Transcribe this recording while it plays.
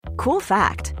Cool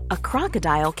fact, a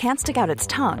crocodile can't stick out its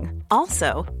tongue.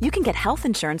 Also, you can get health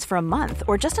insurance for a month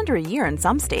or just under a year in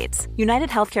some states. United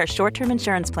Healthcare short-term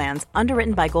insurance plans,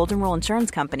 underwritten by Golden Rule Insurance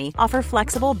Company, offer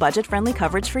flexible, budget-friendly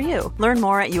coverage for you. Learn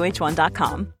more at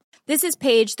uh1.com. This is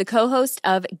Paige, the co-host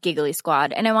of Giggly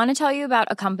Squad, and I want to tell you about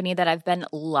a company that I've been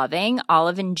loving,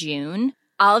 Olive & June.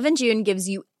 Olive & June gives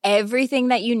you everything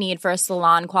that you need for a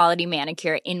salon-quality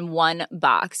manicure in one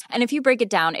box. And if you break it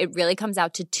down, it really comes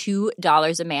out to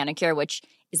 $2 a manicure, which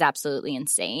is absolutely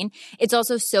insane. It's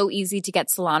also so easy to get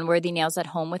salon-worthy nails at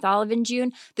home with Olive &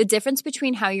 June. The difference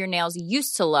between how your nails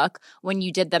used to look when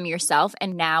you did them yourself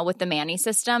and now with the Mani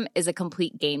system is a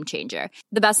complete game changer.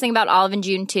 The best thing about Olive &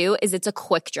 June, too, is it's a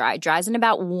quick dry. Dries in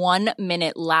about 1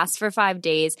 minute, lasts for 5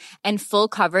 days, and full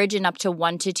coverage in up to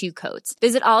 1 to 2 coats.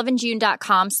 Visit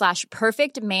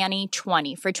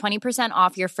oliveandjune.com/perfectmani20 for 20%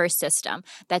 off your first system.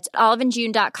 That's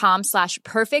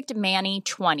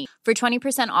oliveandjune.com/perfectmani20 for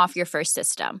 20% off your first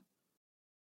system.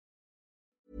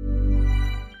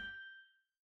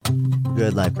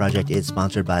 Good Life Project is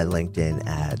sponsored by LinkedIn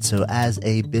Ads. So as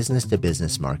a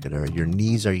business-to-business marketer, your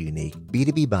needs are unique.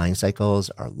 B2B buying cycles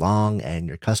are long and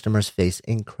your customers face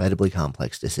incredibly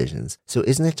complex decisions. So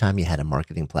isn't it time you had a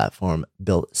marketing platform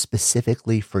built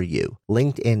specifically for you?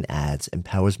 LinkedIn Ads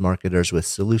empowers marketers with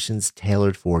solutions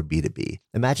tailored for B2B.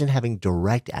 Imagine having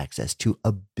direct access to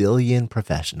 1 billion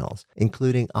professionals,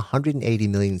 including 180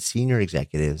 million senior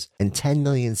executives and 10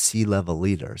 million C-level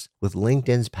leaders. With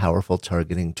LinkedIn's powerful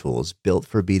targeting tools built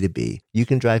for B2B, you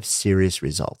can drive serious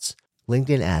results.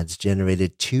 LinkedIn Ads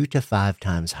generated 2 to 5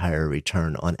 times higher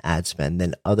return on ad spend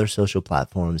than other social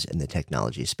platforms in the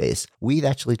technology space. We've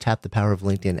actually tapped the power of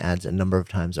LinkedIn Ads a number of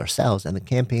times ourselves, and the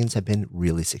campaigns have been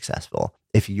really successful.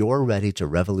 If you're ready to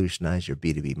revolutionize your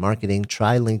B2B marketing,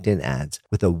 try LinkedIn Ads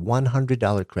with a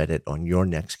 $100 credit on your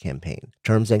next campaign.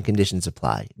 Terms and conditions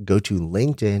apply. Go to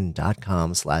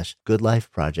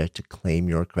linkedin.com/goodlifeproject to claim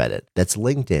your credit. That's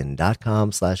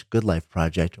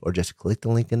linkedin.com/goodlifeproject, or just click the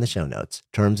link in the show notes.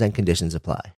 Terms and conditions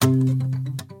apply.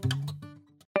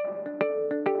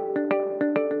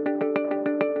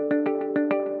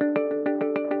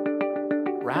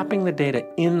 Wrapping the data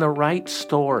in the right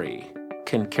story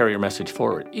can carry your message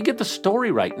forward. You get the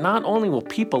story right, not only will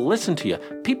people listen to you,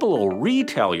 people will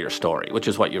retell your story, which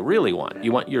is what you really want.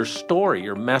 You want your story,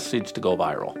 your message to go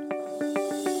viral.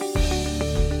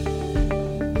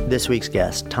 This week's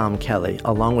guest, Tom Kelly,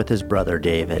 along with his brother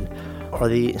David, are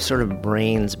the sort of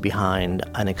brains behind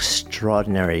an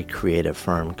extraordinary creative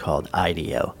firm called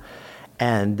IDEO.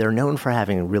 And they're known for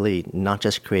having really not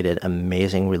just created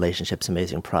amazing relationships,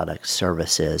 amazing products,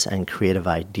 services, and creative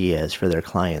ideas for their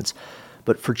clients,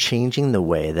 but for changing the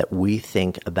way that we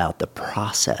think about the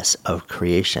process of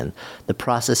creation, the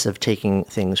process of taking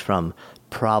things from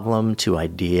problem to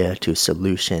idea to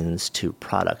solutions to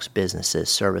products, businesses,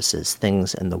 services,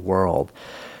 things in the world.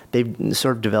 They've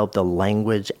sort of developed a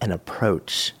language and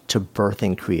approach to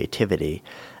birthing creativity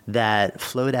that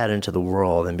flowed out into the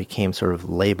world and became sort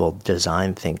of labeled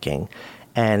design thinking.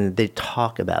 And they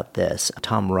talk about this.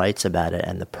 Tom writes about it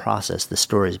and the process, the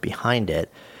stories behind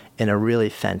it, in a really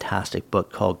fantastic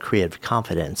book called Creative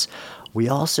Confidence. We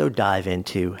also dive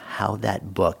into how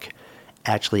that book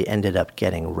actually ended up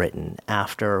getting written.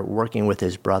 After working with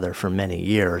his brother for many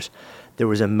years, there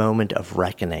was a moment of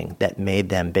reckoning that made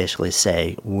them basically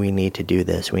say, we need to do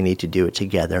this, we need to do it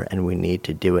together, and we need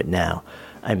to do it now.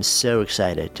 I'm so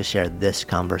excited to share this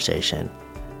conversation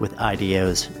with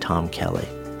IDEO's Tom Kelly.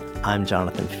 I'm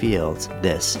Jonathan Fields.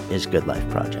 This is Good Life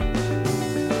Project.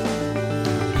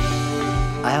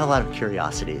 I have a lot of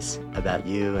curiosities about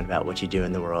you and about what you do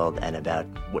in the world and about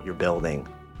what you're building.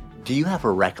 Do you have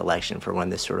a recollection for when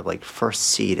this sort of like first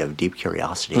seed of deep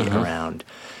curiosity around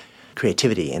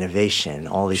creativity, innovation,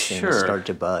 all these things started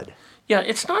to bud? Yeah,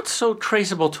 it's not so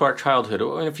traceable to our childhood.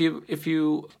 I mean, if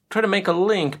you try to make a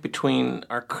link between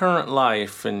our current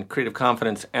life and Creative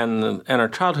Confidence and our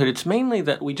childhood, it's mainly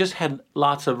that we just had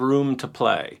lots of room to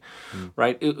play,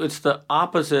 right? It's the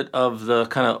opposite of the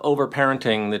kind of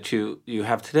overparenting that you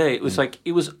have today. It was like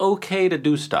it was okay to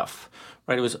do stuff.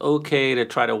 Right, it was okay to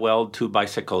try to weld 2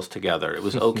 bicycles together. It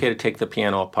was okay to take the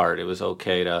piano apart. It was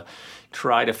okay to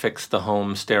try to fix the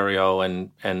home stereo and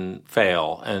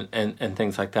fail and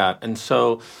things like that. And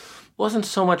so it wasn't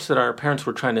so much that our parents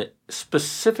were trying to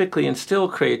specifically instill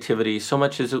creativity so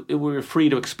much as we were free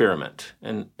to experiment.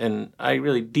 And I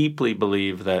really deeply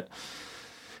believe that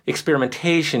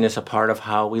experimentation is a part of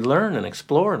how we learn and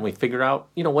explore, and we figure out,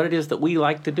 what it is that we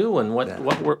like to do and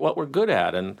what we're good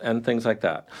at and things like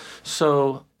that.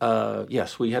 So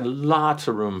yes, we had lots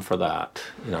of room for that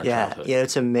in our childhood. Yeah,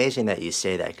 it's amazing that you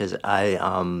say that because I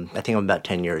think I'm about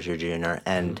 10 years your junior,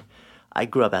 and I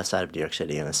grew up outside of New York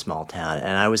City in a small town,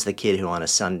 and I was the kid who on a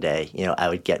Sunday, I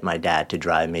would get my dad to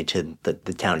drive me to the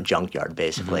town junkyard,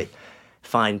 basically,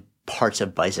 find parts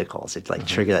of bicycles. It'd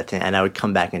trigger that thing, and I would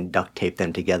come back and duct tape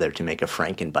them together to make a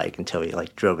Frankenbike until we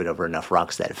drove it over enough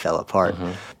rocks that it fell apart.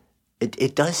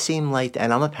 It does seem like,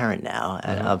 and I'm a parent now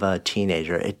of a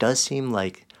teenager, it does seem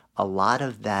like a lot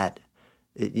of that,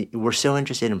 we're so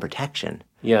interested in protection.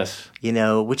 Yes.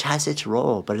 Which has its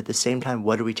role, but at the same time,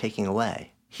 what are we taking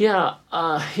away? Yeah,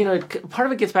 part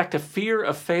of it gets back to fear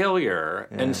of failure.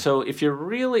 Yeah. And so if you're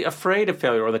really afraid of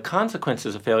failure or the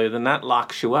consequences of failure, then that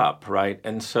locks you up, right?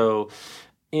 And so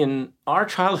in our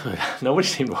childhood, nobody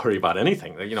seemed to worry about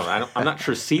anything. I'm not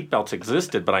sure seatbelts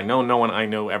existed, but I know no one I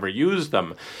know ever used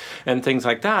them and things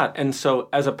like that. And so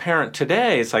as a parent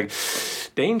today, it's like,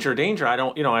 danger. I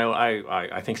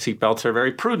think seatbelts are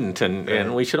very prudent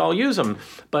and we should all use them.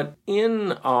 But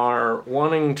in our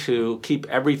wanting to keep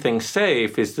everything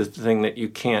safe is the thing that you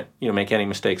can't, make any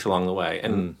mistakes along the way.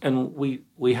 And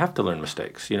we have to learn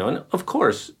mistakes, and of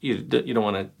course you don't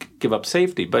want to give up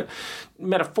safety. But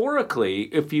metaphorically,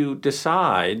 if you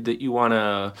decide that you want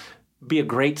to be a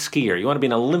great skier, you want to be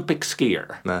an Olympic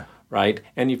skier, right?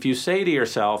 And if you say to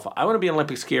yourself, I want to be an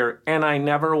Olympic skier and I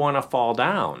never want to fall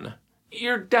down,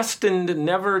 you're destined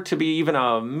never to be even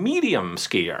a medium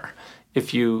skier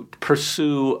if you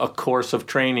pursue a course of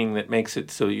training that makes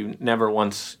it so you never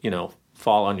once,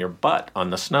 fall on your butt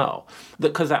on the snow.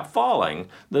 Because that falling,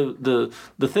 the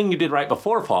thing you did right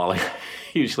before falling,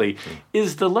 usually,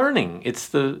 is the learning. It's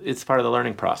part of the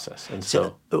learning process. And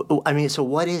so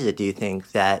what is it, do you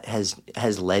think, that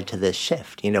has led to this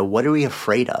shift? What are we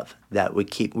afraid of that we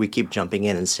keep jumping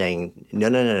in and saying,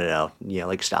 no,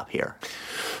 stop here?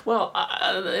 Well,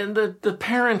 and the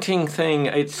parenting thing,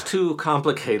 it's too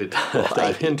complicated to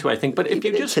dive into, I think. But if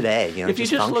you just today, if you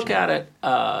just look at it,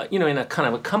 in a kind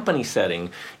of a company setting,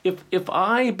 if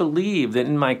I believe that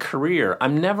in my career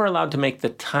I'm never allowed to make the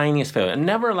tiniest failure, I'm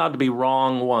never allowed to be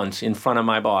wrong once in front of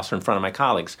my boss or in front of my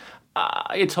colleagues,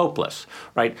 it's hopeless,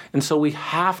 right? And so we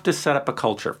have to set up a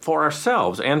culture for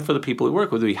ourselves and for the people we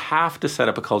work with. We have to set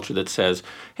up a culture that says,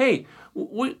 hey,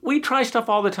 we try stuff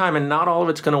all the time and not all of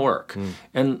it's going to work.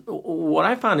 And what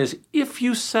I found is if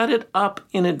you set it up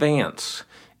in advance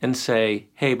and say,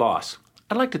 hey, boss,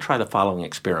 I'd like to try the following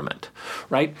experiment,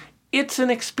 right? It's an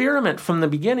experiment from the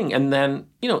beginning. And then,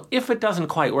 if it doesn't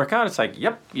quite work out, it's like,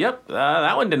 yep,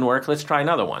 that one didn't work. Let's try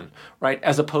another one, right?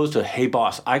 As opposed to, hey,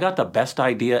 boss, I got the best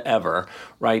idea ever,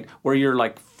 right? Where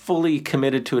you're fully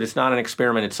committed to it. It's not an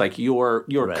experiment. It's like your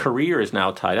right. career is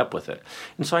now tied up with it.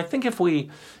 And so I think if we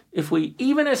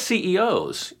even as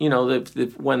CEOs,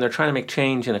 when they're trying to make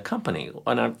change in a company,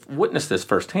 and I've witnessed this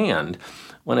firsthand,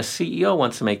 when a CEO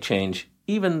wants to make change,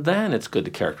 even then it's good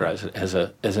to characterize it as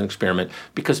an experiment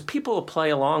because people will play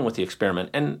along with the experiment.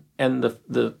 And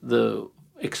the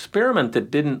experiment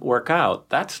that didn't work out,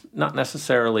 that's not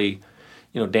necessarily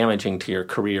damaging to your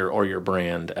career or your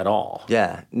brand at all.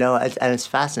 Yeah, no, and it's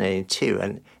fascinating too.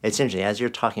 And it's interesting as you're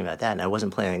talking about that, and I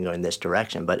wasn't planning on going this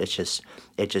direction, but it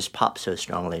just popped so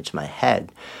strongly into my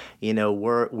head.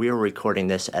 We're recording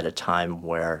this at a time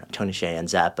where Tony Hsieh and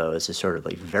Zappos is sort of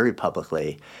very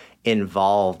publicly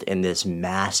involved in this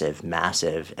massive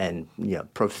and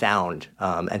profound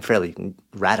and fairly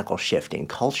radical shift in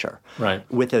culture. Right.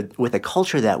 With a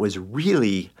culture that was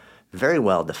really very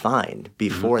well defined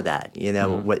before that.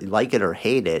 What, like it or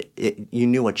hate it, you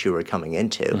knew what you were coming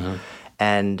into.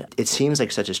 And it seems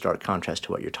like such a stark contrast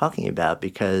to what you're talking about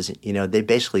because, they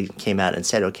basically came out and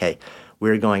said, okay,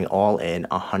 we're going all in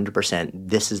 100%.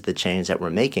 This is the change that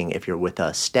we're making. If you're with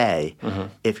us, stay.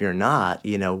 If you're not,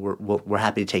 we're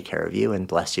happy to take care of you and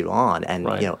bless you on. And,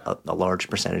 right. A large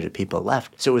percentage of people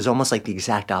left. So it was almost like the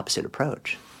exact opposite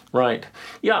approach. Right.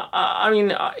 Yeah.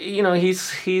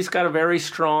 He's got a very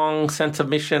strong sense of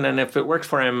mission, and if it works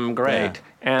for him, great. Yeah.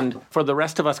 And for the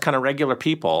rest of us kind of regular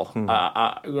people,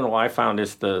 what I found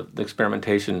is the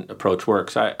experimentation approach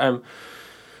works. I'm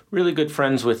really good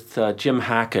friends with Jim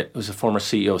Hackett, who's a former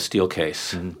CEO of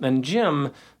Steelcase. And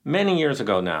Jim, many years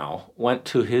ago now, went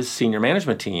to his senior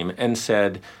management team and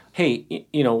said, hey,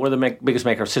 we're the biggest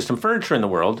maker of system furniture in the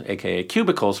world, a.k.a.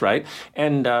 cubicles, right?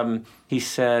 And he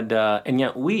said, and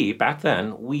yet we, back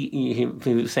then, he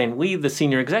was saying, we, the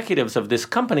senior executives of this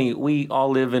company, we all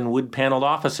live in wood-paneled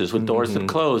offices with doors that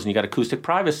close, and you got acoustic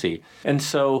privacy. And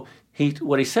so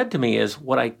what he said to me is,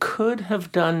 what I could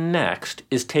have done next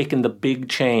is taken the big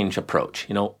change approach,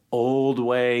 old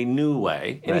way, new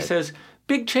way. And right. he says,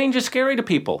 big change is scary to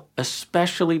people,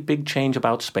 especially big change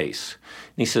about space.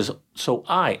 And he says, so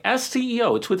I, as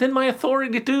CEO, it's within my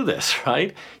authority to do this,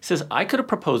 right? He says, I could have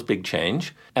proposed big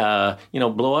change,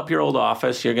 blow up your old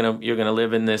office. You're gonna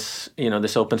live in this,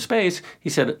 this open space. He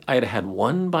said, I had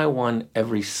one by one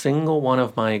every single one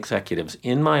of my executives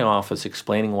in my office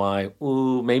explaining why,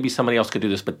 maybe somebody else could do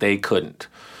this, but they couldn't,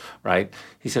 right?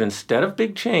 He said, instead of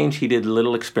big change, he did a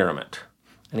little experiment.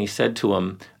 And he said to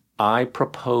him, I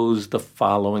propose the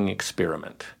following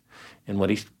experiment. And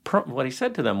what he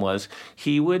said to them was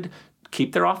he would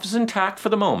keep their office intact for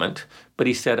the moment, but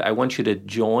he said, I want you to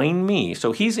join me.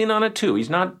 So he's in on it too.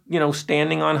 He's not,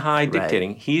 standing on high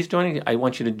dictating. Right. He's joining. I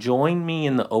want you to join me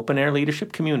in the open air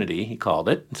leadership community, he called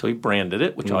it. And so he branded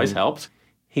it, which always helps.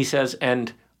 He says,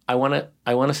 and I want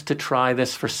us to try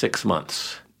this for 6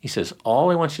 months. He says,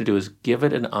 all I want you to do is give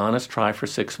it an honest try for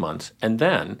 6 months. And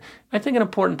then, I think an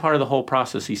important part of the whole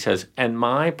process, he says, and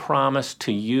my promise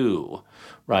to you,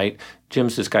 right?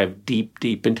 Jim's this guy of deep,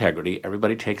 deep integrity.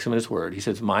 Everybody takes him at his word. He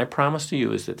says, my promise to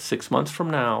you is that 6 months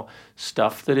from now,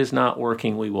 stuff that is not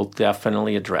working, we will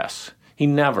definitely address. He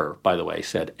never, by the way,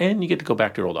 said, and you get to go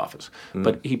back to your old office.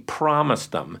 But he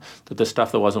promised them that the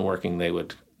stuff that wasn't working, they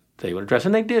would address.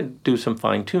 And they did do some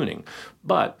fine-tuning.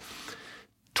 But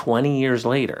 20 years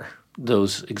later,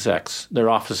 those execs, their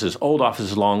old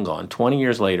offices long gone. 20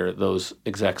 years later, those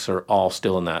execs are all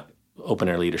still in that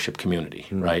open-air leadership community,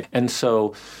 right? And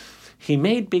so he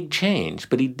made big change,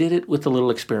 but he did it with a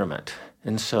little experiment.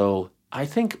 And so I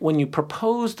think when you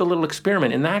propose the little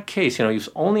experiment, in that case, he was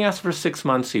only asked for 6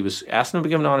 months. He was asking them to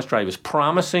give an honest try. He was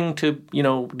promising to,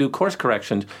 do course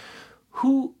corrections.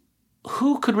 Who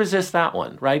could resist that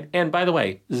one, right? And by the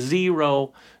way,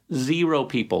 zero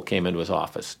people came into his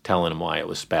office telling him why it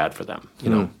was bad for them.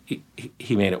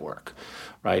 He made it work,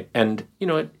 right? And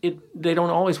they don't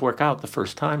always work out the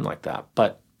first time like that.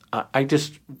 But I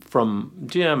just, from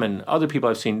Jim and other people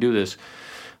I've seen do this,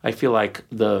 I feel like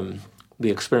the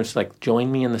experience, like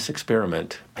join me in this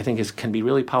experiment, I think can be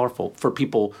really powerful for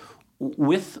people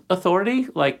with authority,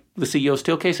 like the CEO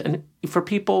Steelcase, and for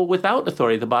people without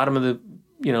authority, the bottom of the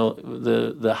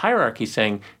hierarchy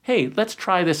saying, hey, let's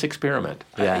try this experiment.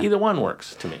 Yeah. Either one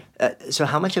works to me. So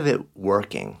how much of it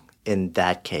working in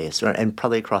that case, and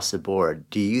probably across the board,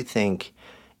 do you think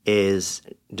is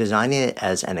designing it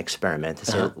as an experiment to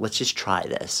say, let's just try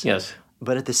this? Yes.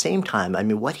 But at the same time, I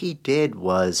mean, what he did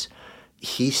was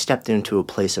he stepped into a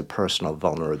place of personal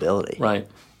vulnerability. Right.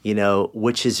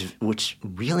 Which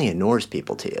really inures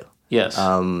people to you. Yes.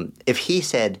 If he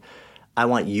said, I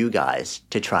want you guys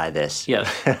to try this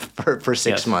for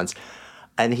 6 months.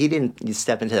 And he didn't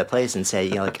step into that place and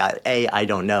say, I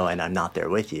don't know, and I'm not there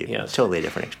with you. Yes. Totally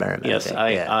different experiment. Yes,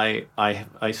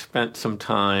 I spent some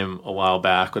time a while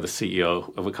back with a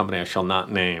CEO of a company I shall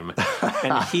not name,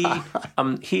 and he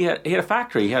had a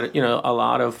factory. He had a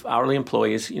lot of hourly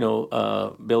employees,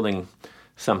 building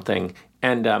something.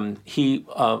 And he,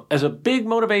 as a big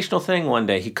motivational thing one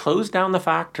day, he closed down the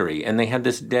factory, and they had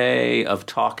this day of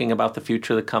talking about the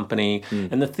future of the company.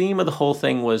 And the theme of the whole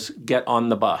thing was get on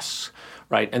the bus,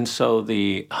 right? And so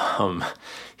he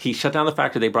shut down the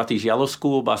factory. They brought these yellow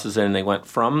school buses in, and they went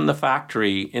from the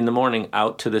factory in the morning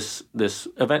out to this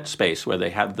event space where they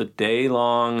had the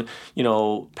day-long,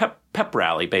 pep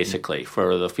rally, basically,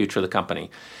 for the future of the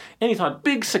company. And he thought,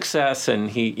 big success, and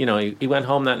he went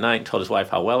home that night and told his wife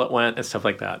how well it went and stuff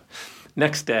like that.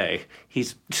 Next day, he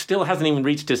still hasn't even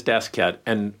reached his desk yet,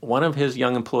 and one of his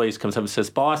young employees comes up and says,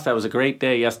 "Boss, that was a great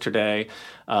day yesterday.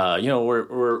 We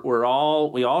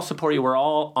all support you. We're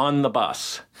all on the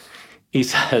bus." He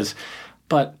says,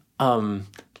 "But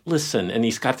listen," and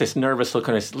he's got this nervous look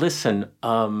on his face. "Listen,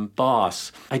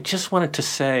 boss, I just wanted to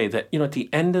say that, at the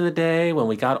end of the day, when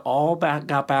we got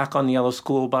back on the yellow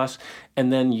school bus,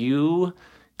 and then you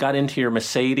got into your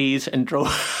Mercedes and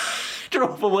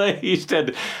drove away," he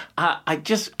said,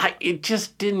 it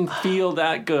just didn't feel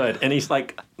that good. And he's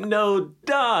like, "No,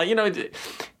 duh,"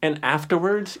 And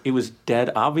afterwards, it was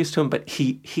dead obvious to him, but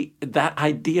he that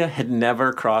idea had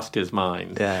never crossed his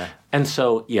mind. Yeah. And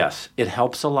so, yes, it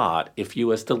helps a lot if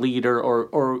you as the leader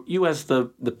or you as the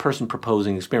person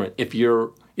proposing the experiment, if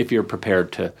you're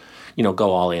prepared to,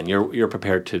 go all in, you're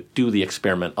prepared to do the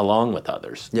experiment along with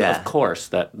others. Yeah. Of course,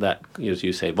 that as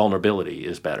you say, vulnerability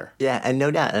is better. Yeah, and no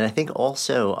doubt. And I think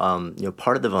also,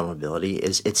 part of the vulnerability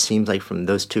is, it seems like from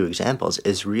those two examples,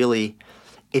 is really,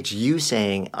 it's you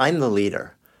saying, I'm the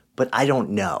leader, but I don't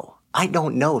know. I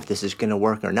don't know if this is going to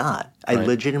work or not. I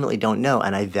legitimately don't know,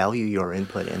 and I value your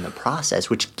input in the process,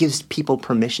 which gives people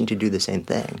permission to do the same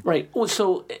thing. Right. Well,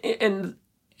 so, and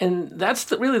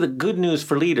that's really the good news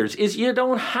for leaders is you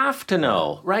don't have to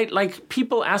know, right? Like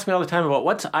people ask me all the time about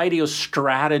what's IDEO's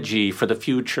strategy for the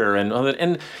future,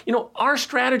 and our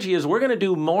strategy is we're going to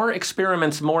do more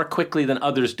experiments more quickly than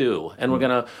others do, and we're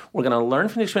going to learn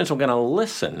from the experience. We're going to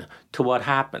listen to what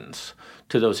happens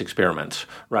to those experiments,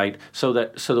 right? So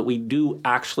that we do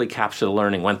actually capture the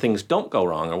learning when things don't go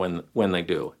wrong or when they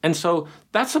do. And so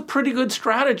that's a pretty good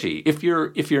strategy if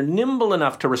you're nimble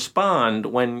enough to respond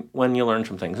when you learn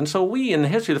from things. And so we, in the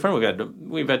history of the firm,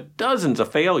 we've had dozens of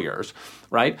failures,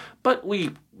 right? But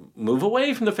we move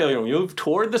away from the failure, we move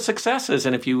toward the successes.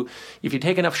 And if you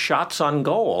take enough shots on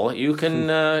goal, you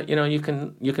can you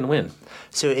can win.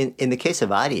 So in the case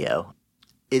of IDEO,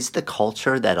 is the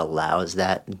culture that allows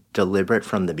that deliberate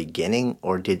from the beginning,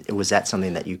 or was that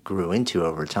something that you grew into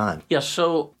over time? Yeah,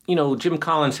 so, Jim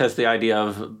Collins has the idea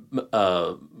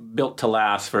of built to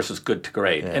last versus good to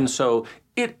great. Yeah. And so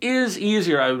it is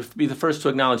easier, I would be the first to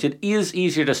acknowledge, it is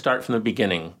easier to start from the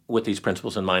beginning with these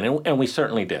principles in mind, and we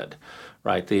certainly did.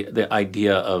 Right, the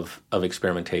idea of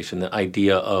experimentation, the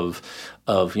idea of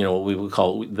what we would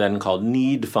call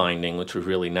need finding, which was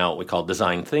really now what we call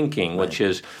design thinking, right. Which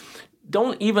is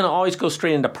don't even always go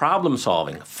straight into problem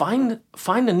solving. Find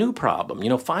a new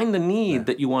problem. Find the need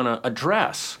that you want to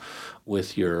address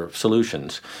with your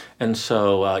solutions. And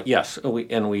so yes,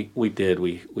 we did.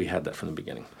 We had that from the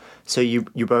beginning. So you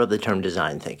brought up the term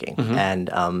design thinking, mm-hmm.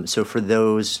 And so for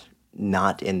those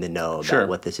not in the know about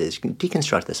what this is,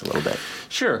 deconstruct this a little bit.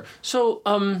 Sure. So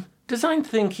design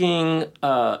thinking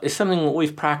is something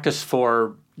we've practiced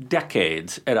for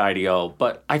decades at IDEO,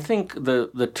 but I think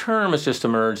the term has just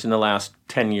emerged in the last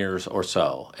 10 years or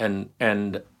so.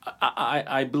 And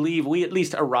I believe we at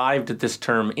least arrived at this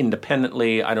term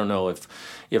independently. I don't know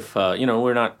if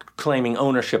we're not claiming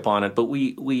ownership on it, but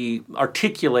we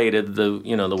articulated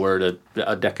the word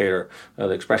a decade or the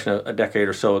expression a decade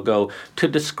or so ago to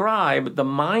describe the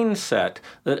mindset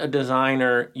that a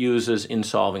designer uses in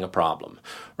solving a problem,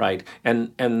 right?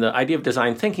 And the idea of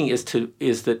design thinking is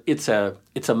that it's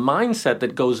a mindset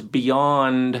that goes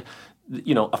beyond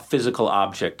a physical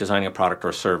object, designing a product or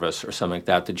a service or something like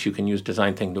that you can use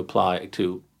design thinking to apply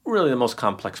to really the most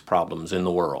complex problems in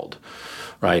the world,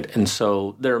 right? And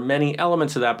so there are many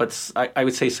elements of that, but I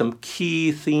would say some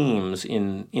key themes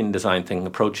in design thinking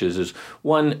approaches is,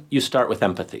 one, you start with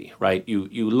empathy, right?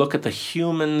 You look at the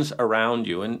humans around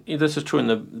you, and this is true in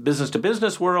the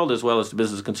business-to-business world as well as the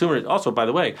business-to-consumer. It also, by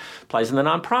the way, applies in the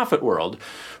nonprofit world,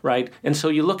 right? And so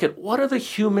you look at what are the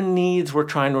human needs we're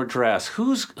trying to address?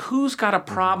 Who's got a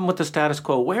problem with the status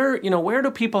quo? Where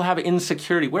do people have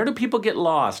insecurity? Where do people get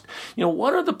lost?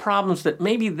 What are the problems that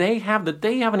maybe they have that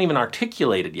they haven't even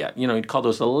articulated yet? You'd call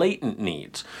those the latent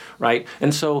needs, right?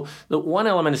 And so the one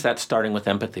element is that starting with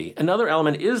empathy. Another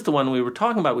element is the one we were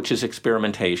talking about, which is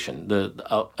experimentation,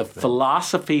 a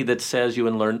philosophy that says you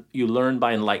learn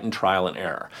by enlightened trial and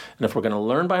error. And if we're going to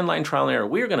learn by enlightened trial and error,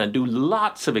 we're going to do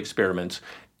lots of experiments,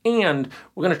 and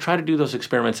we're going to try to do those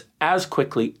experiments as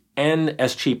quickly and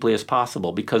as cheaply as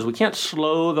possible, because we can't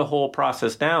slow the whole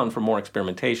process down for more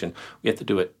experimentation. We have to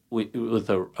do it with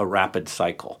a rapid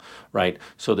cycle, right?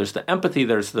 So there's the empathy,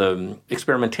 there's the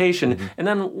experimentation, mm-hmm. And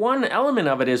then one element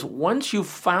of it is once you've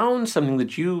found something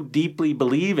that you deeply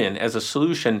believe in as a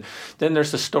solution, then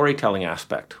there's the storytelling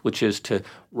aspect, which is to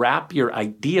wrap your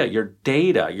idea, your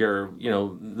data,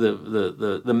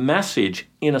 the message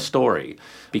in a story.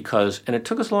 And it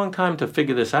took us a long time to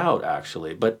figure this out,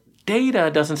 actually, but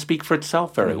data doesn't speak for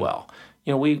itself very well.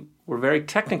 We were very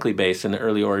technically based in the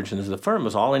early origins of the firm. It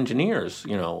was all engineers,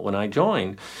 when I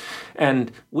joined.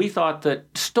 And we thought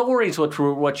that stories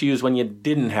were what you used when you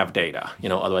didn't have data,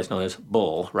 otherwise known as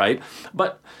bull, right?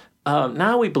 But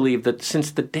now we believe that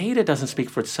since the data doesn't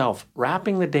speak for itself,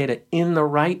 wrapping the data in the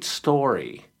right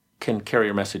story can carry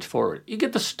your message forward. You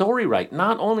get the story right,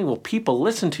 not only will people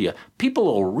listen to you, people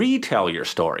will retell your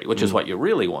story, which is what you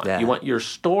really want. Yeah. You want your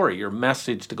story, your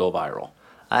message to go viral.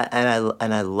 I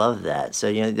love that.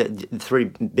 So the three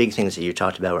big things that you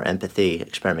talked about were empathy,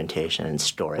 experimentation, and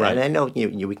story. Right. And I know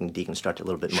we can deconstruct it a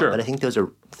little bit more, but I think those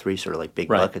are three sort of like big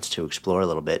buckets to explore a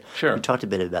little bit. Sure. You talked a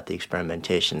bit about the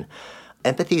experimentation.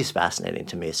 Empathy is fascinating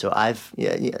to me. So I've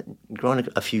grown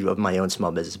a few of my own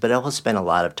small businesses, but I also spent a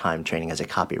lot of time training as a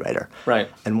copywriter. Right.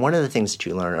 And one of the things that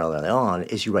you learn early on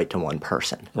is you write to one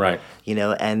person. Right.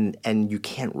 And you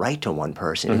can't write to one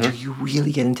person mm-hmm. until you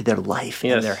really get into their life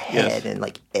and their head and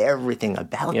like everything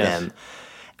about them.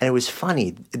 And it was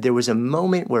funny. There was a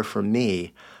moment where for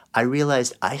me, I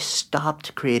realized I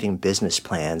stopped creating business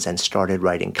plans and started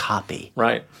writing copy.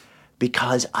 Right.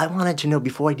 Because I wanted to know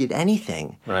before I did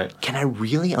anything, can I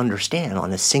really understand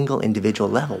on a single individual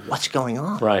level what's going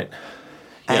on? Right.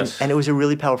 And it was a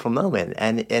really powerful moment.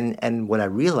 And what I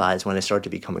realized when I started to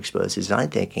become exposed to design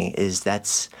thinking is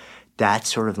that's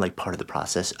sort of like part of the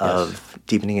process of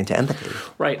deepening into empathy.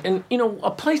 Right. And,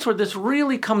 a place where this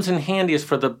really comes in handy is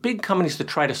for the big companies to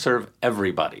try to serve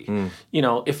everybody.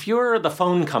 If you're the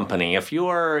phone company, if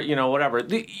you're, whatever,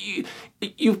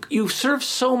 you serve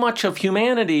so much of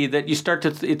humanity that you start to,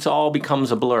 it all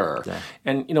becomes a blur. Yeah.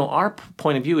 And, our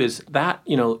point of view is that,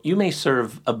 you may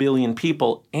serve 1 billion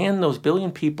people, and those 1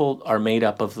 billion people are made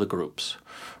up of the groups.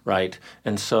 Right.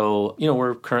 And so,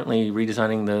 we're currently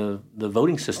redesigning the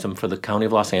voting system for the County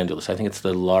of Los Angeles. I think it's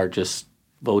the largest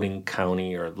voting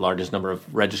county or largest number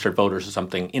of registered voters or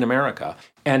something in America.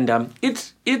 And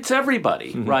it's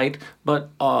everybody, right? But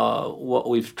what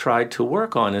we've tried to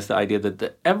work on is the idea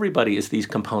that everybody is these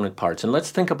component parts. And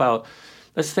let's think about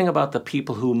the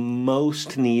people who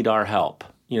most need our help.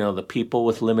 The people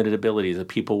with limited abilities, the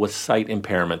people with sight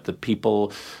impairment, the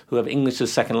people who have English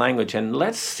as second language. And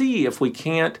let's see if we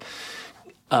can't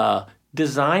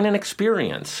design an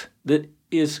experience that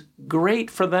is great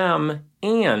for them,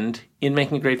 and in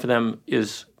making it great for them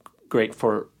is great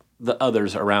for the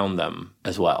others around them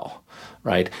as well,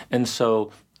 right? And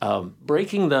so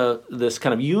breaking this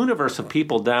kind of universe of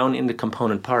people down into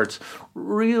component parts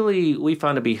really we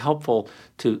found to be helpful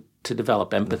to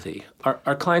develop empathy.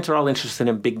 Our clients are all interested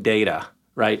in big data,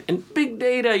 right? And big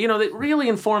data, that really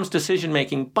informs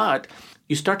decision-making, but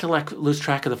you start to lose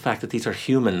track of the fact that these are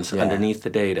humans underneath the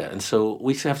data. And so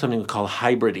we have something we call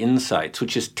hybrid insights,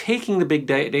 which is taking the big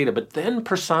data, but then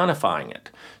personifying it.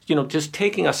 Just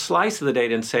taking a slice of the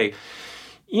data and say,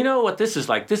 what this is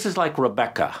like? This is like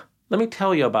Rebecca. Let me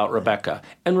tell you about Rebecca.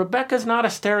 And Rebecca's not a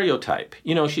stereotype.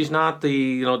 She's not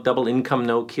the, double income,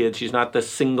 no kids. She's not the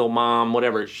single mom,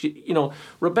 whatever.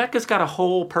 Rebecca's got a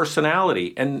whole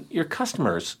personality. And your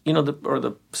customers, or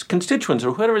the constituents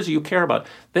or whoever it is you care about,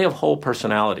 they have whole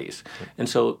personalities. And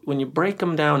so when you break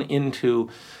them down into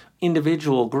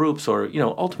individual groups or,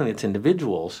 ultimately it's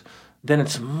individuals, then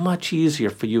it's much easier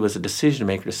for you as a decision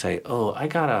maker to say, oh, I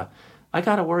gotta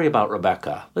worry about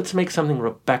Rebecca. Let's make something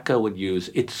Rebecca would use.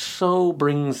 It so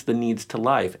brings the needs to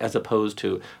life, as opposed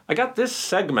to, I got this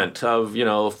segment of,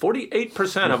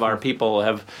 48% of our people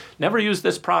have never used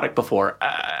this product before.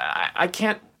 I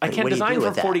can't design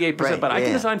for 48%, right, but I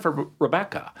can design for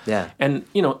Rebecca. Yeah. And,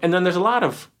 and then there's a lot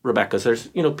of Rebeccas. There's,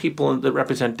 people that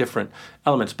represent different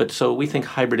elements. But so we think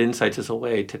hybrid insights is a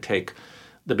way to take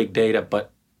the big data,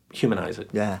 but humanize it.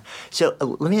 Yeah. So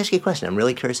let me ask you a question. I'm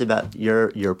really curious about your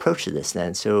approach to this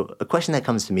then. So a question that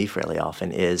comes to me fairly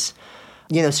often is,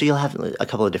 so you'll have a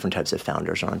couple of different types of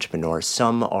founders or entrepreneurs.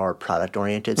 Some are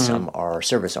product-oriented, some are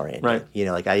service-oriented. Right.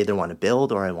 Like I either want to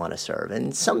build or I want to serve.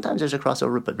 And sometimes there's a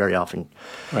crossover, but very often.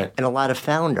 Right. And a lot of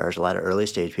founders, a lot of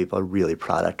early-stage people are really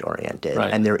product-oriented.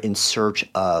 Right. And they're in search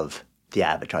of the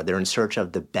avatar. They're in search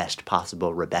of the best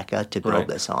possible Rebecca to build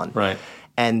this on. Right.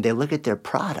 And they look at their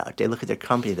product, they look at their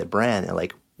company, their brand, and they're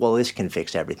like, well, this can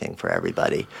fix everything for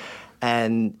everybody.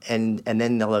 And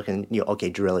then they'll look and,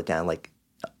 drill it down. Like,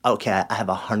 okay, I have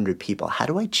 100 people. How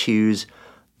do I choose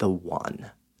the one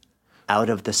out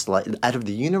of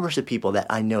the universe of people that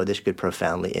I know this could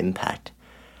profoundly impact?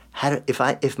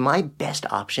 If my best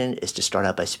option is to start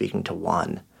out by speaking to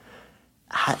one,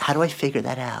 how do I figure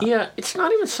that out? Yeah, it's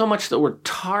not even so much that we're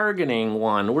targeting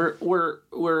one. We're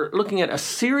looking at a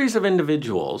series of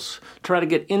individuals to try to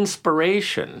get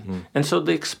inspiration. And so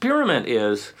the experiment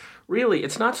is really,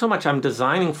 it's not so much I'm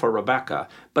designing for Rebecca,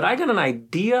 but I got an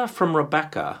idea from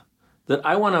Rebecca that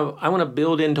I want to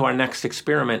build into our next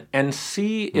experiment and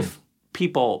see if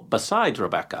people besides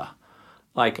Rebecca,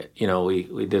 like,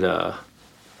 we did a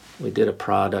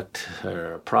project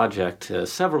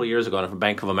several years ago for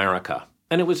Bank of America.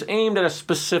 And it was aimed at a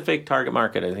specific target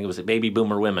market. I think it was baby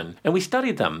boomer women. And we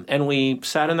studied them. And we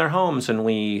sat in their homes and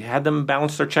we had them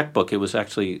balance their checkbook. It was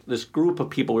actually this group of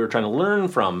people we were trying to learn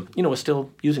from, was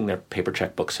still using their paper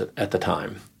checkbooks at the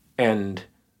time. And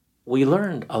we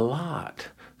learned a lot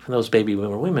from those baby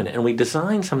boomer women. And we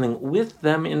designed something with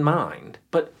them in mind.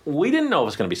 But we didn't know it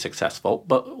was going to be successful.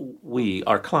 But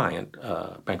our client,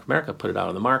 Bank of America, put it out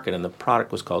on the market. And the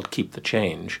product was called Keep the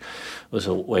Change. It was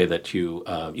a way that you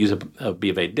use a B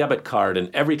of A debit card.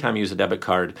 And every time you use a debit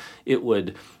card, it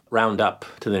would round up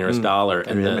to the nearest dollar.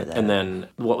 And then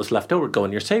what was left over would go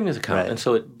in your savings account. Right. And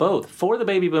so for the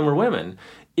baby boomer women,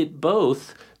 it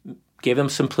both gave them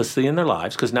simplicity in their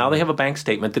lives, because now they have a bank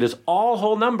statement that is all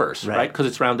whole numbers, right? Because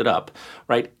it's rounded up,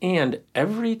 right? And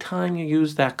every time you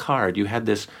use that card, you had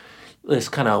this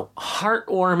kind of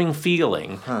heartwarming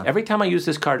feeling. Every time I use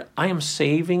this card, I am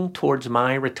saving towards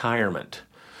my retirement,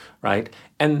 right?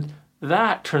 And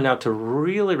that turned out to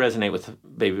really resonate with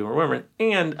baby boomer women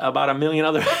and about 1 million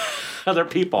other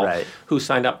people who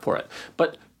signed up for it.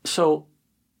 But so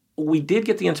we did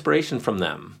get the inspiration from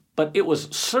them, but it was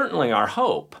certainly our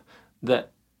hope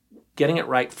that getting it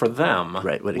right for them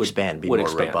would expand, be more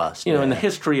robust. In the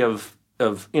history of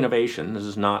innovation, this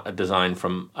is not a design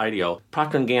from IDEO.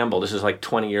 Procter & Gamble, this is like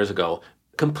 20 years ago,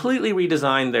 completely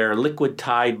redesigned their liquid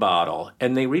Tide bottle,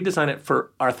 and they redesigned it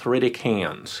for arthritic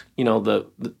hands.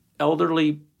 The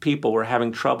elderly people were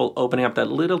having trouble opening up that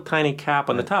little tiny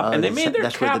cap on the top. And they made their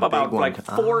cap about like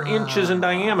 4 inches in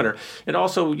diameter. It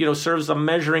also, serves a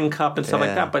measuring cup and stuff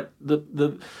like that. But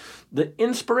the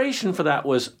inspiration for that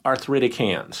was arthritic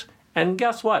hands. And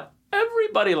guess what?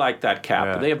 Everybody liked that cap.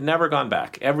 Yeah. They have never gone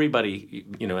back. Everybody,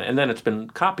 and then it's been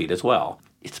copied as well.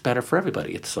 It's better for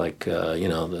everybody. It's like,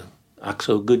 the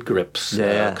OXO Good Grips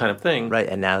kind of thing. Right,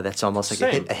 and now that's almost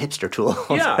like a hipster tool.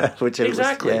 Yeah, which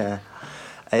exactly.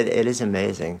 It is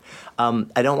amazing.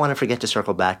 I don't want to forget to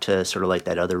circle back to sort of like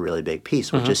that other really big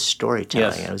piece, which is storytelling.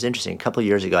 Yes. And it was interesting. A couple of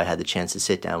years ago, I had the chance to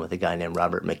sit down with a guy named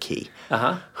Robert McKee,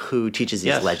 who teaches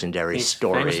these legendary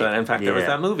stories. Famous for that. In fact, there was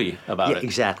that movie about it.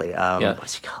 Exactly.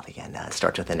 What's he called again? It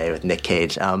starts with an A with Nick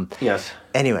Cage. Yes.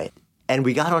 Anyway. And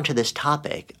we got onto this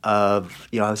topic of,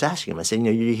 I was asking him, I said,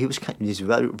 he's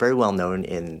very well known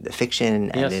in the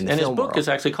fiction and in the film his book world. Is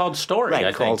actually called Story, I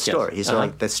think. Called Story. He's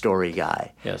like the story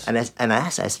guy. Yes. And I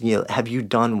asked, have you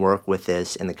done work with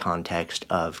this in the context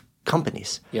of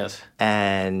companies? Yes.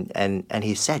 And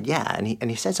he said, yeah. And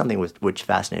he said something which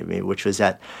fascinated me, which was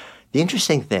that the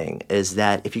interesting thing is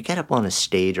that if you get up on a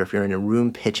stage or if you're in a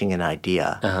room pitching an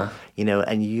idea,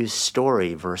 and you use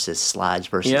story versus slides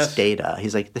versus data,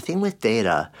 he's like, the thing with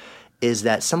data is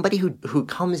that somebody who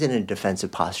comes in a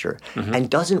defensive posture and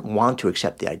doesn't want to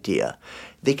accept the idea,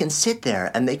 they can sit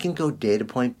there and they can go data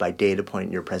point by data point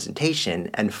in your presentation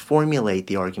and formulate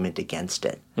the argument against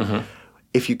it.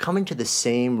 If you come into the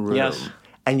same room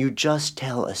and you just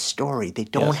tell a story, they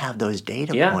don't have those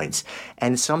data points.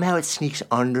 And somehow it sneaks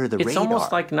under the radar. It's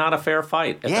almost like not a fair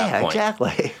fight at that point. Yeah,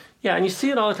 exactly. Yeah, and you see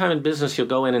it all the time in business. You'll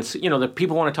go in and see, the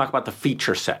people want to talk about the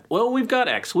feature set. Well, we've got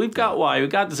X, we've got Y,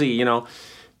 we've got Z,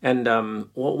 And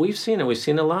what we've seen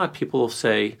a lot, people will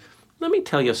say, let me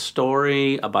tell you a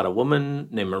story about a woman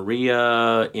named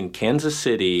Maria in Kansas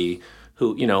City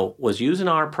who, was using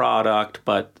our product,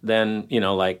 but then,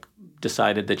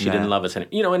 decided that she didn't love us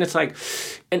anymore. And it's like,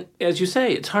 and as you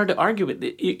say, it's hard to argue with.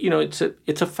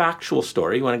 It's a factual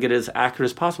story. You want to get it as accurate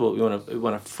as possible. You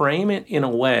want to frame it in a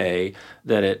way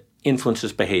that it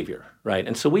influences behavior, right?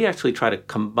 And so we actually try to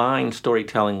combine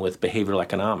storytelling with behavioral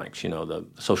economics. The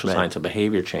social science of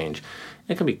behavior change.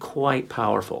 It can be quite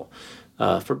powerful.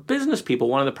 For business people,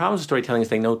 one of the problems with storytelling is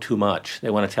they know too much. They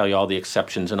want to tell you all the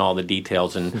exceptions and all the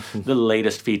details and the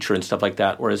latest feature and stuff like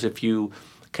that. Whereas if you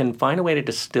can find a way to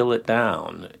distill it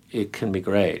down, it can be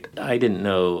great. I didn't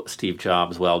know Steve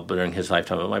Jobs well during his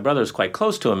lifetime, but my brother was quite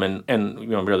close to him, and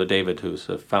my brother David, who's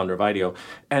the founder of IDEO.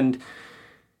 And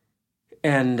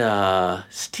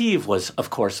Steve was, of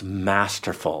course,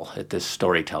 masterful at this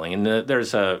storytelling. And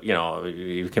there's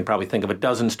you can probably think of a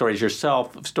dozen stories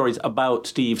yourself, stories about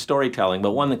Steve's storytelling.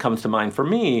 But one that comes to mind for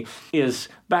me is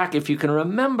back, if you can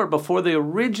remember, before the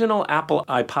original Apple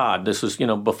iPod, this was,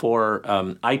 before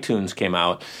iTunes came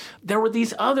out, there were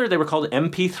these they were called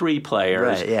MP3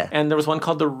 players. Right, yeah. And there was one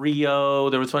called the Rio.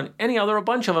 There was a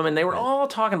bunch of them. And they were all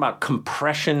talking about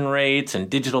compression rates and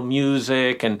digital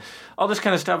music and all this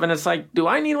kind of stuff. And it's like, do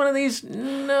I need one of these?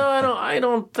 No, I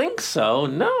don't think so.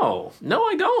 No,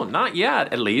 I don't. Not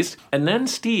yet, at least. And then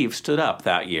Steve stood up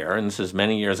that year, and this is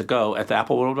many years ago, at the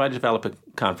Apple Worldwide Developer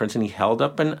Conference, and he held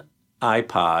up an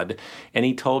iPod, and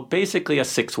he told basically a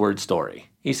 6-word story.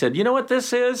 He said, you know what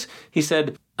this is? He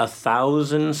said,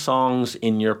 1,000 songs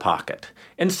in your pocket.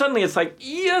 And suddenly it's like,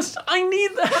 yes, I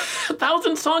need that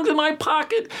 1,000 songs in my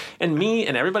pocket. And me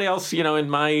and everybody else, in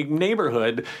my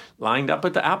neighborhood lined up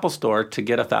at the Apple store to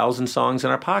get 1,000 songs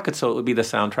in our pocket so it would be the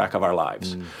soundtrack of our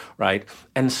lives, right?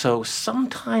 And so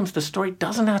sometimes the story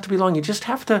doesn't have to be long. You just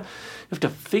have to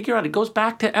figure out, it goes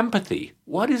back to empathy.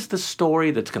 What is the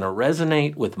story that's going to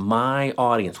resonate with my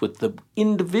audience, with the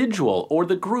individual or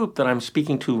the group that I'm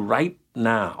speaking to right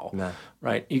now? Yeah.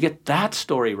 Right? You get that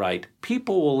story right,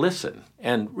 people will listen.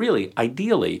 And really,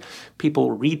 ideally,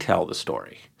 people retell the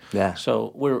story. Yeah.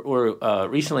 So we're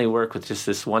recently worked with just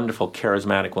this wonderful,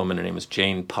 charismatic woman. Her name is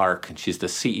Jane Park, and she's the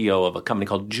CEO of a company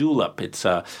called Julep. It's,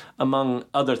 among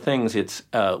other things, it's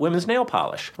women's nail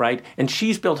polish, right? And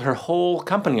she's built her whole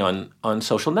company on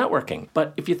social networking.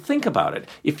 But if you think about it,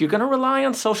 if you're going to rely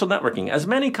on social networking, as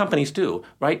many companies do,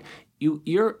 right,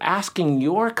 you're asking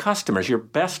your customers, your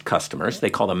best customers, they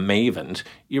call them mavens,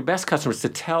 your best customers to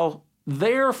tell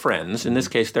their friends, in this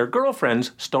case their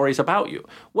girlfriends, stories about you.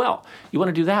 Well, you want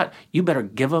to do that, you better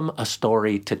give them a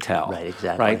story to tell. Right,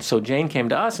 exactly. Right? So Jane came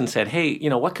to us and said, hey,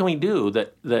 what can we do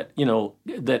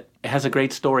that has a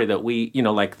great story that we,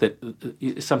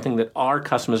 something that our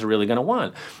customers are really going to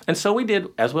want. And so we did,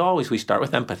 as we start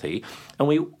with empathy, and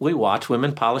we watch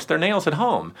women polish their nails at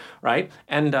home, right?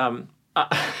 And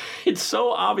it's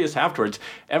so obvious afterwards.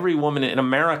 Every woman in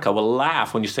America will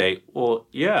laugh when you say, well,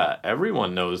 yeah,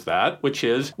 everyone knows that, which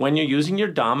is when you're using your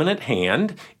dominant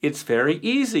hand, it's very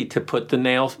easy to put the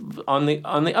nail on the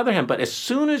other hand. But as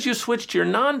soon as you switch to your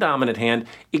non-dominant hand,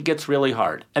 it gets really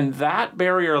hard. And that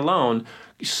barrier alone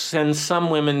sends some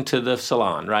women to the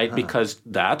salon, right? Because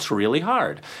that's really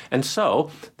hard. And so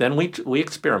then we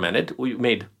experimented. We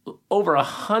made over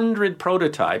 100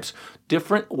 prototypes,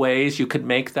 different ways you could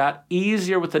make that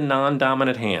easier with the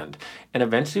non-dominant hand. And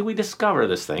eventually we discover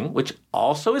this thing, which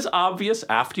also is obvious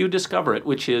after you discover it,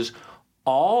 which is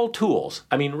all tools,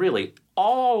 really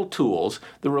all tools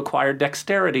that require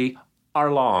dexterity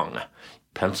are long.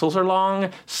 Pencils are long,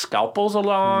 scalpels are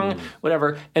long,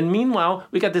 whatever. And meanwhile,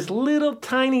 we got this little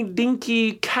tiny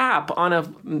dinky cap on a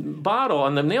bottle,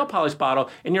 on the nail polish bottle,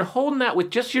 and you're holding that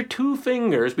with just your two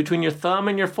fingers between your thumb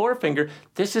and your forefinger.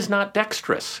 This is not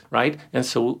dexterous, right? And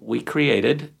so we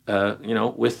created,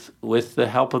 with the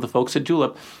help of the folks at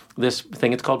Julep, this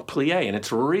thing. It's called plie, and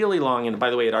it's really long. And by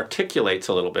the way, it articulates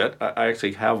a little bit. I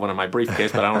actually have one in my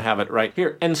briefcase, but I don't have it right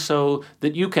here. And so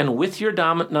that you can, with your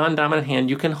non-dominant hand,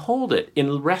 you can hold it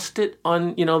and rest it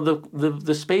on,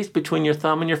 the space between your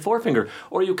thumb and your forefinger,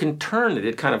 or you can turn it.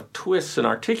 It kind of twists and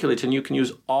articulates, and you can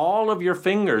use all of your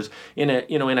fingers in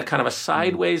a kind of a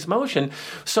sideways motion.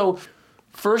 So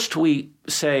first we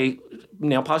say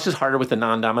nail polish is harder with the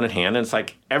non-dominant hand, and it's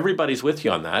like everybody's with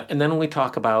you on that. And then we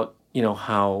talk about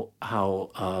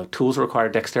how tools require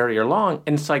dexterity are long,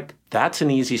 and it's like that's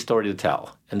an easy story to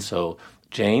tell. And so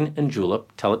Jane and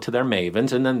Julep tell it to their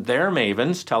mavens, and then their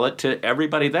mavens tell it to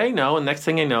everybody they know, and next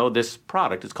thing they know, this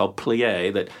product is called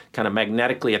plie that kind of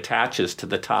magnetically attaches to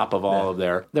the top of all of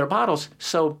their bottles.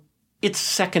 So it's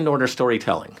second-order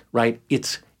storytelling, right?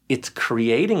 It's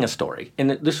creating a story.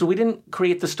 And we didn't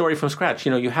create the story from scratch.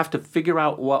 You have to figure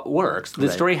out what works.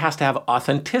 The story has to have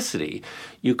authenticity.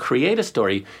 You create a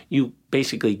story, you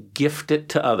basically gift it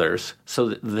to others so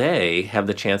that they have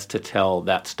the chance to tell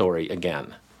that story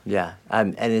again. Yeah,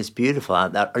 and it's beautiful.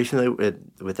 Are you familiar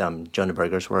with Jonah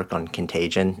Berger's work on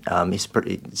Contagion?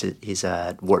 He's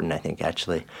at Wharton, I think,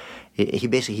 actually.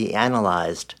 He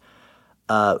analyzed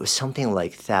something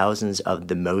like thousands of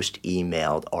the most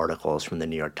emailed articles from the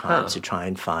New York Times to try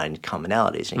and find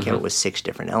commonalities. And he came up with 6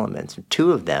 different elements.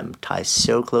 Two of them tie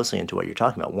so closely into what you're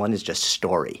talking about. One is just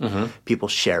story. People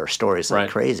share stories like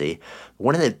crazy.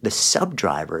 One of the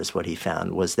sub-drivers, what he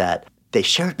found, was that they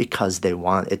share it because they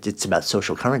want it. It's about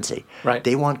social currency. Right.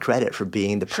 They want credit for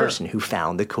being the person who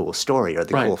found the cool story or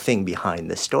the cool thing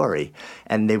behind the story,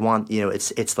 and they want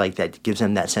it's like that gives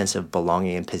them that sense of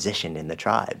belonging and position in the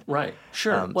tribe. Right.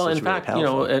 Sure. Well, so in fact,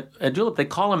 at Julep they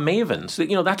call them mavens.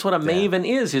 That's what a maven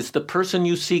is the person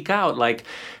you seek out. Like,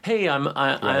 hey,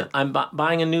 I'm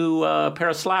buying a new pair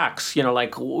of slacks.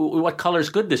 What color's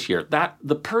good this year? That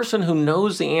the person who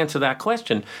knows the answer to that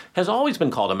question has always been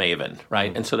called a maven,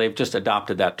 right? And so they've just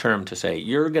adopted that term to say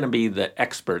you're going to be the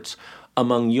experts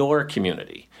among your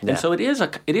community. And so it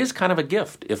is kind of a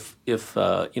gift if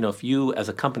you as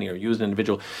a company or you as an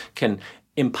individual can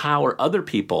empower other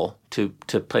people to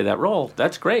play that role.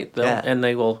 That's great, and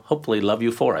they will hopefully love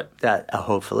you for it.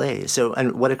 Hopefully. So,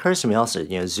 and what occurs to me also,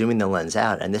 zooming the lens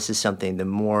out, and this is something the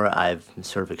more I've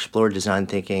sort of explored design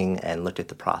thinking and looked at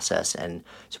the process, and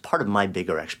so part of my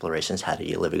bigger exploration is how do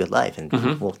you live a good life, and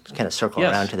we'll kind of circle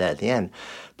around to that at the end.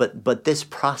 But this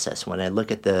process, when I look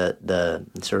at the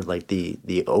sort of like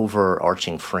the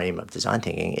overarching frame of design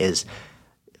thinking, is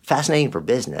fascinating for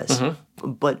business,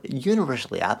 but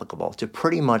universally applicable to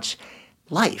pretty much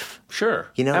life. Sure,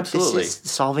 absolutely. This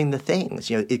is solving the things.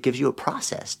 It gives you a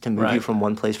process to move you from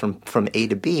one place from A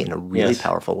to B in a really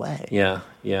powerful way. Yeah.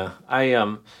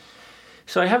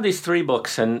 So I have these 3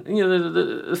 books, and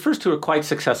the first 2 are quite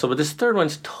successful, but this third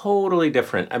one's totally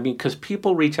different. Because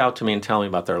people reach out to me and tell me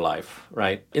about their life,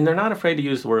 right? And they're not afraid to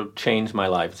use the word "change my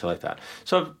life" and stuff like that.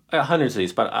 So I've hundreds of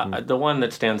these, but the one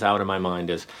that stands out in my mind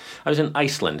is I was in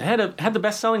Iceland. Had the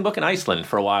best-selling book in Iceland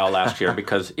for a while last year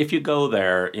because if you go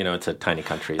there, it's a tiny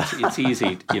country. It's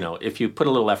easy. If you put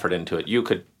a little effort into it,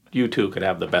 you too could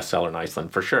have the bestseller in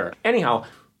Iceland for sure. Anyhow,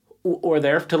 we're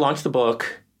there to launch the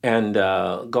book. And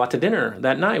go out to dinner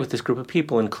that night with this group of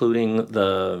people, including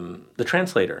the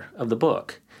translator of the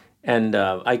book. And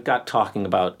I got talking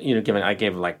about, I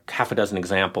gave like half a dozen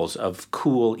examples of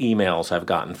cool emails I've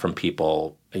gotten from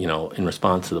people, in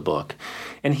response to the book.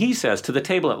 And he says, to the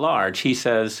table at large, he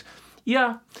says,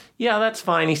 yeah, that's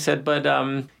fine. He said, but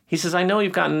he says, I know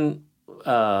you've gotten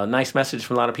a nice message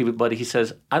from a lot of people, but he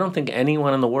says, I don't think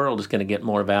anyone in the world is going to get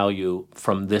more value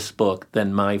from this book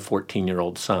than my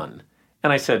 14-year-old son.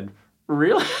 And I said,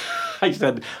 really? I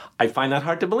said, I find that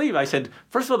hard to believe. I said,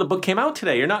 first of all, the book came out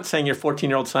today. You're not saying your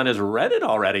 14-year-old son has read it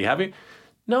already, have you?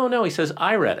 No. He says,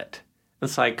 I read it.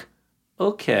 It's like,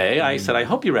 okay. I said, I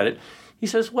hope you read it. He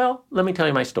says, well, let me tell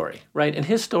you my story, right? And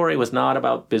his story was not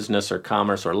about business or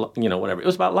commerce or, whatever. It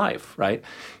was about life, right?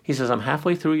 He says, I'm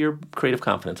halfway through your Creative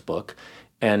Confidence book,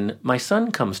 and my son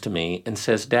comes to me and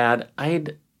says, Dad,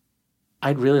 I'd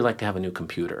really like to have a new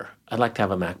computer. I'd like to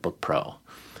have a MacBook Pro.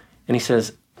 And he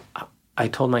says, I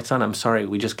told my son, I'm sorry,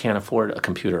 we just can't afford a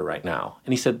computer right now.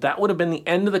 And he said, that would have been the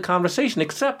end of the conversation,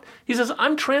 except, he says,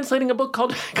 I'm translating a book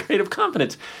called Creative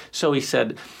Confidence. So he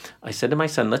said, I said to my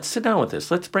son, let's sit down with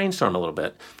this. Let's brainstorm a little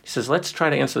bit. He says, let's try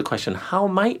to answer the question, how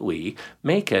might we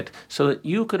make it so that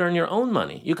you could earn your own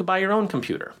money? You could buy your own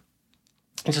computer.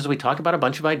 He says, we talked about a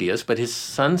bunch of ideas, but his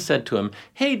son said to him,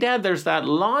 hey, Dad, there's that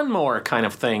lawnmower kind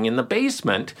of thing in the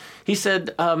basement. He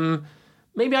said,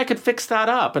 maybe I could fix that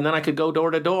up, and then I could go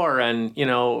door to door and,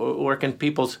 work in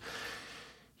people's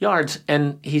yards.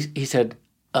 And he said,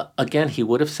 again, he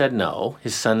would have said no.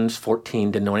 His son's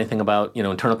 14, didn't know anything about,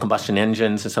 internal combustion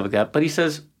engines and stuff like that. But he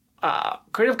says,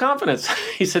 Creative Confidence.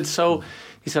 He said,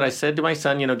 I said to my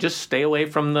son, just stay away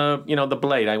from the, the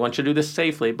blade. I want you to do this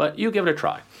safely, but you give it a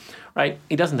try. Right?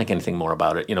 He doesn't think anything more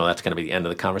about it. That's going to be the end of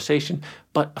the conversation.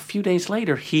 But a few days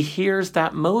later, he hears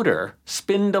that motor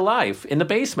spin to life in the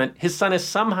basement. His son is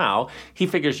somehow, he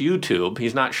figures YouTube,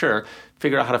 he's not sure,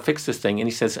 figured out how to fix this thing. And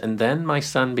he says, and then my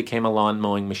son became a lawn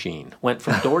mowing machine. Went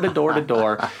from door to door to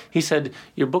door. He said,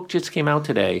 your book just came out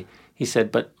today. He said,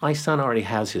 but my son already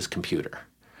has his computer.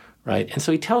 Right? And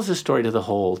so he tells this story to the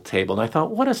whole table. And I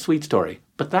thought, what a sweet story.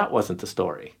 But that wasn't the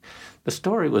story. The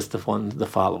story was the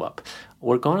follow-up.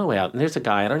 We're going away out, and there's a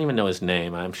guy, I don't even know his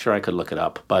name. I'm sure I could look it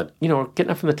up. But, we're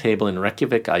getting up from the table in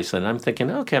Reykjavik, Iceland. I'm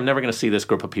thinking, okay, I'm never going to see this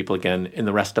group of people again in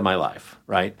the rest of my life,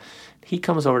 right? He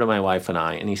comes over to my wife and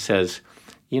I, and he says,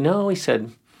 he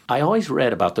said, I always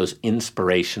read about those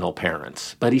inspirational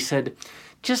parents. But he said,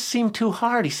 just seemed too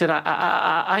hard. He said,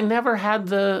 I never had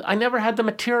the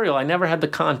material. I never had the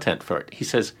content for it. He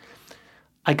says,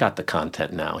 I got the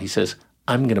content now. He says,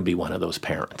 I'm going to be one of those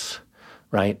parents.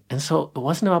 Right? And so it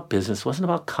wasn't about business, it wasn't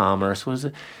about commerce, it was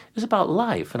about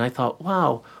life. And I thought,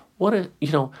 wow,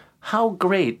 how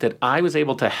great that I was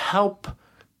able to help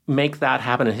make that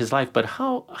happen in his life, but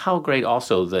how great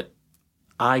also that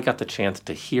I got the chance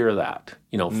to hear that,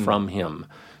 from him,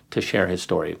 to share his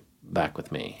story back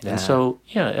with me. Yeah. And so,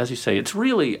 as you say, it's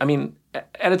really,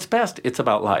 at its best, it's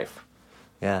about life.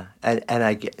 Yeah,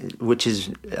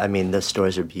 those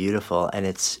stories are beautiful, and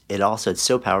it's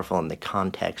so powerful in the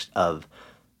context of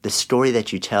the story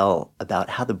that you tell about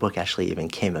how the book actually even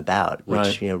came about,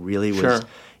 which really was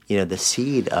the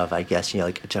seed of, I guess,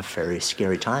 it's a very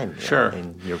scary time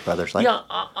in your brother's life. Yeah,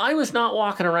 I was not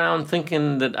walking around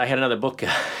thinking that I had another book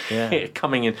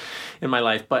coming in my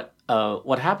life, but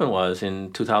what happened was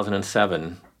in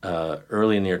 2007,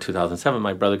 early in the year 2007,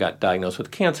 my brother got diagnosed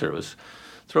with cancer. It was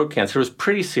throat cancer. It was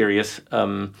pretty serious.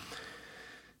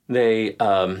 They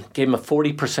gave him a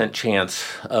 40% chance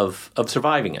of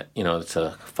surviving it. It's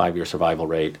a 5-year survival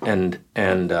rate. And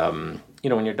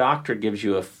when your doctor gives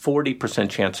you a 40%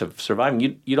 chance of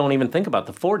surviving, you don't even think about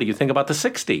the 40. You think about the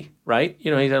 60, right? He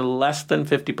had a less than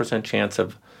 50% chance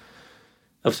of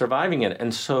surviving it.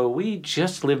 And so we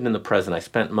just lived in the present. I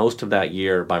spent most of that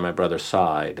year by my brother's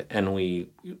side, and we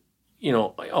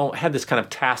had this kind of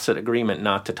tacit agreement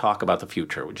not to talk about the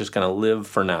future. We're just going to live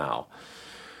for now.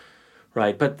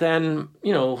 Right. But then,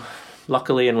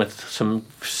 luckily and with some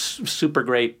super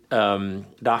great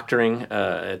doctoring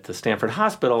at the Stanford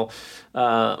Hospital,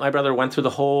 my brother went through the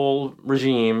whole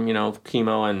regime,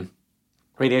 chemo and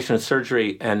radiation and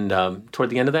surgery. And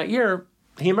toward the end of that year,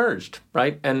 he emerged.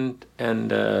 Right. And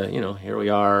here we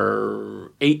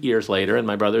are 8 years later, and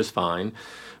my brother's fine.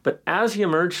 But as he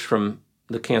emerged from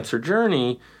the cancer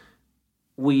journey,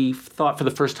 we thought for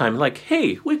the first time, like,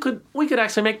 hey, we could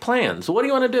actually make plans. What do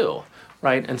you want to do?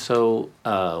 Right? And so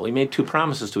we made 2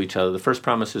 promises to each other. The first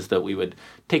promise is that we would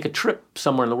take a trip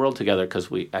somewhere in the world together, because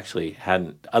we actually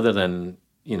hadn't, other than,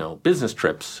 business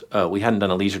trips, we hadn't done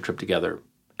a leisure trip together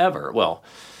ever. Well,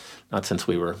 not since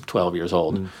we were 12 years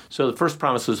old. Mm. So the first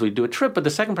promise was we'd do a trip, but the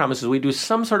second promise is we'd do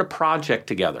some sort of project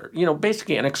together.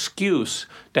 Basically an excuse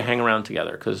to hang around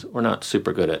together, because we're not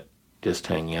super good at just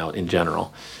hanging out in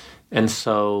general. And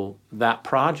so that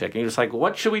project, and he was like,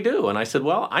 what should we do? And I said,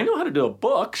 well, I know how to do a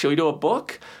book. Should we do a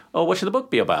book? Oh, what should the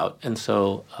book be about? And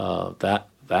so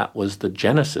that was the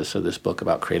genesis of this book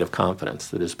about creative confidence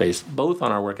that is based both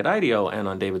on our work at IDEO and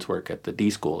on David's work at the D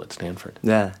School at Stanford.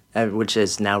 Yeah, which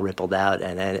is now rippled out,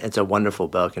 and it's a wonderful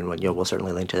book, and we'll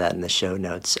certainly link to that in the show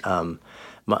notes.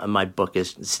 My book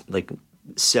is like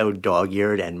so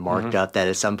dog-eared and marked up that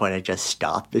at some point I just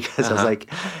stopped because I was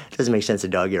like, it doesn't make sense to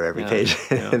dog-ear every page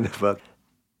in the book.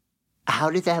 How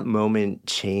did that moment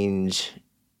change?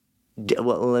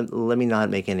 Well, let me not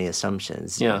make any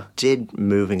assumptions. Yeah. Did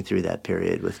moving through that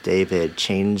period with David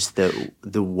change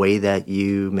the way that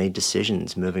you made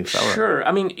decisions moving forward? Sure.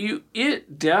 I mean,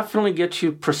 it definitely gets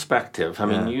you perspective. I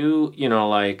mean,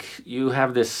 you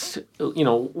have this,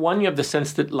 one, you have the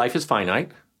sense that life is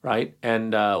finite, right?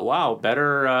 And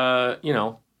better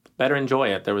enjoy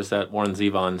it. There was that Warren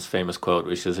Zevon's famous quote,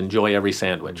 which says, "Enjoy every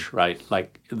sandwich," right?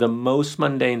 Like the most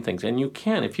mundane things, and you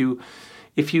can if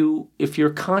you're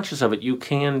conscious of it, you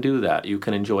can do that. You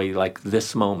can enjoy like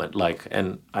this moment,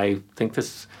 and I think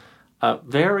this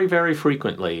very, very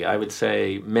frequently. I would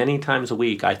say many times a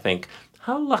week. I think,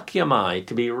 how lucky am I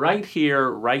to be right here,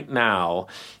 right now,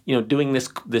 doing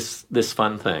this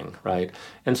fun thing, right?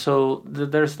 And so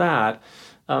there's that.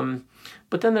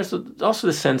 But then there's also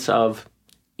the sense of,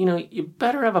 you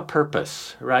better have a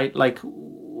purpose, right? Like,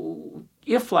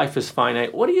 if life is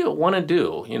finite, what do you want to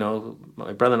do?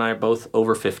 My brother and I are both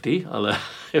over 50.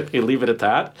 If you leave it at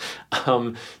that.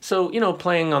 So,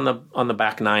 playing on the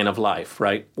back nine of life,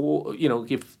 right?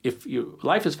 If your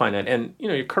life is finite and,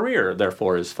 your career,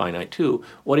 therefore, is finite too,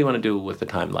 what do you want to do with the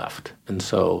time left? And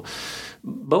so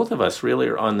both of us really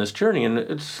are on this journey, and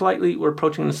we're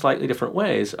approaching it in slightly different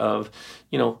ways of,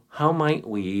 how might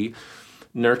we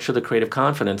nurture the creative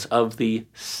confidence of the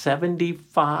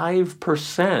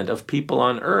 75% of people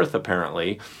on Earth,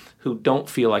 apparently, who don't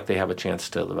feel like they have a chance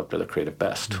to live up to their creative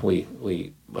best.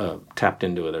 We tapped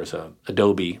into it. There's a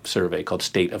Adobe survey called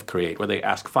State of Create, where they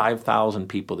asked 5,000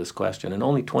 people this question, and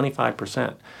only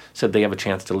 25% said they have a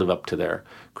chance to live up to their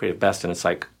creative best. And it's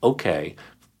like, okay,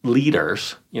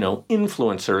 leaders,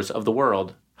 influencers of the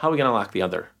world, how are we going to lock the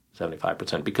other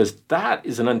 75%? Because that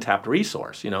is an untapped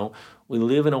resource. We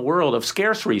live in a world of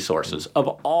scarce resources of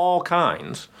all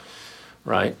kinds,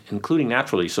 right? Including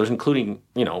natural resources, including,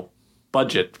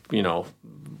 budget,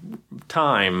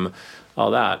 time,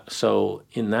 all that. So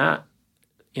in a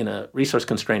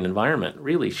resource-constrained environment,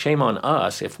 really, shame on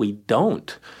us if we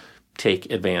don't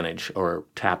take advantage or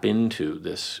tap into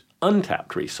this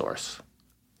untapped resource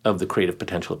of the creative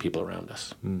potential of people around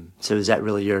us. So is that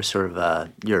really your sort of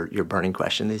your burning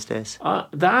question these days?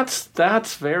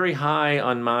 That's very high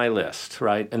on my list,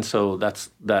 right? And so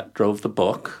that drove the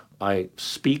book. I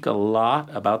speak a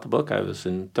lot about the book. I was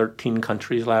in 13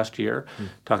 countries last year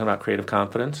talking about creative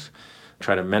confidence.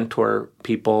 Try to mentor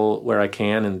people where I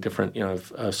can in different,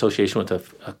 association with a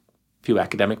few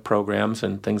academic programs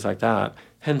and things like that.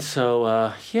 And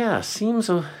so, seems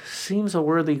a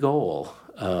worthy goal.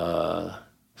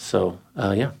 It's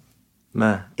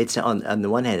on the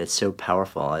one hand, it's so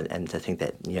powerful, and to think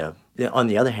that, on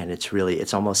the other hand,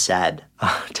 it's almost sad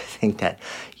to think that,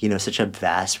 such a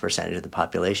vast percentage of the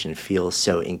population feels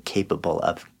so incapable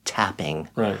of tapping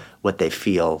what they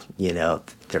feel,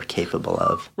 they're capable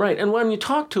of. Right. And when you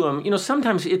talk to them,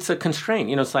 sometimes it's a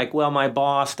constraint. It's like, well, my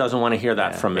boss doesn't want to hear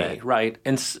that from me, right?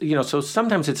 And, so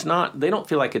sometimes it's not, they don't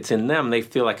feel like it's in them. They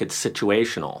feel like it's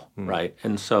situational, right?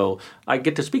 And so I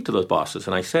get to speak to those bosses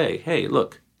and I say, hey,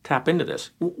 look, tap into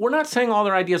this. We're not saying all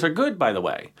their ideas are good, by the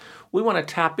way. We want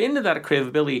to tap into that creative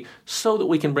ability so that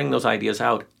we can bring those ideas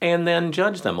out and then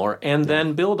judge them and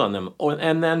then build on them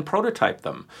and then prototype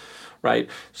them, right?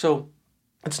 So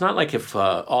it's not like if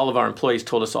all of our employees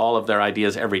told us all of their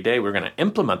ideas every day, we're going to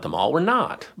implement them all. We're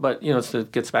not. But,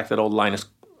 it gets back to that old Linus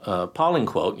Pauling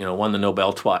quote, won the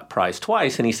Nobel Prize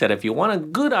twice. And he said, if you want a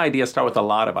good idea, start with a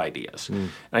lot of ideas. And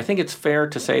I think it's fair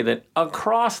to say that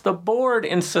across the board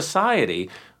in society,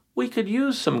 we could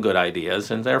use some good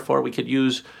ideas, and therefore we could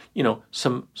use,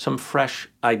 some fresh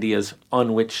ideas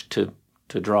on which to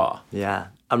draw. Yeah.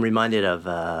 I'm reminded of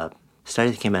a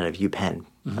study that came out of UPenn,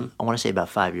 I want to say about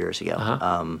 5 years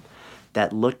ago,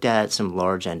 that looked at some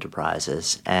large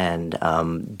enterprises, and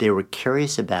they were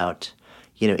curious about,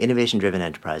 innovation-driven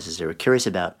enterprises. They were curious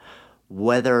about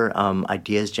whether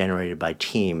ideas generated by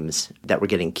teams that were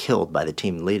getting killed by the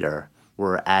team leader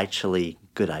were actually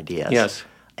good ideas. Yes.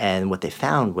 And what they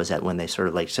found was that when they sort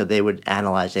of like, so they would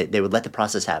analyze it, they would let the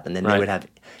process happen. Then they would have,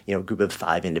 a group of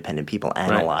 5 independent people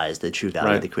analyze the true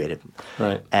value of the creative.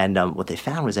 Right. And what they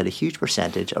found was that a huge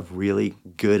percentage of really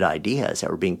good ideas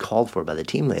that were being called for by the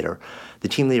team leader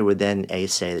would then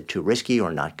say they're too risky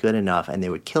or not good enough, and they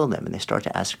would kill them. And they start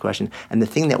to ask the question. And the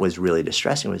thing that was really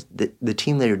distressing was that the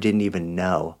team leader didn't even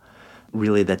know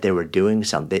really that they were doing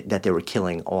something, that they were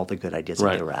killing all the good ideas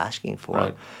that they were asking for.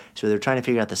 Right. So they're trying to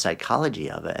figure out the psychology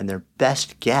of it. And their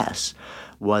best guess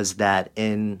was that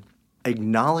in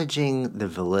acknowledging the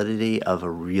validity of a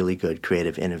really good,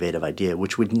 creative, innovative idea,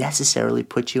 which would necessarily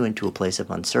put you into a place of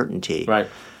uncertainty,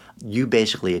 you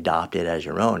basically adopt it as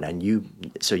your own. And you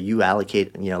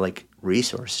allocate,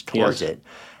 resource towards it.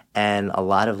 And a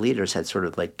lot of leaders had sort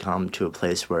of like come to a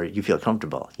place where you feel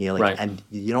comfortable, and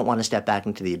you don't want to step back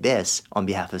into the abyss on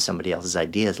behalf of somebody else's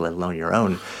ideas, let alone your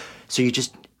own. So you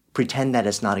just pretend that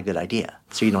it's not a good idea,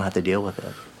 so you don't have to deal with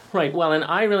it. Right. Well, and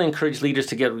I really encourage leaders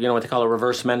to get, what they call a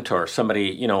reverse mentor,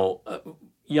 somebody,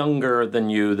 younger than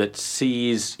you that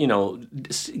sees,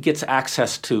 gets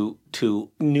access to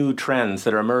new trends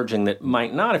that are emerging that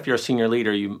might not, if you're a senior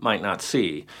leader, you might not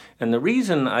see. And the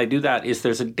reason I do that is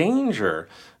there's a danger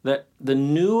that the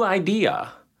new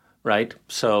idea, right?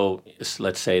 So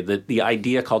let's say that the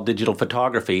idea called digital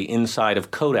photography inside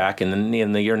of Kodak in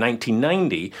the year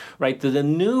 1990, right? The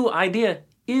new idea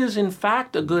is in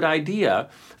fact a good idea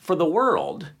for the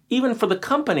world, even for the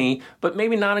company, but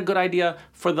maybe not a good idea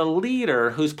for the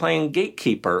leader who's playing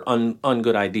gatekeeper on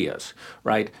good ideas,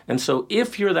 right? And so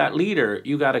if you're that leader,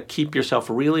 you got to keep yourself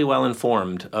really well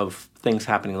informed of things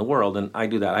happening in the world. And I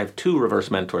do that. I have 2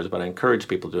 reverse mentors, but I encourage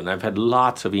people to do it. And I've had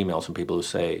lots of emails from people who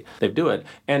say they do it.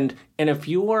 And if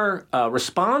you're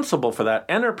responsible for that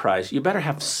enterprise, you better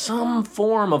have some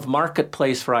form of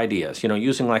marketplace for ideas,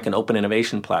 using like an open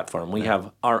innovation platform. We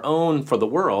have our own for the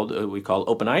world, we call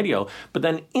Open IDEO, but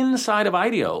then inside of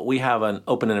IDEO, we have an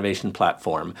open innovation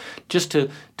platform just to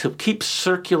keep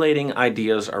circulating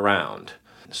ideas around.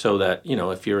 So that,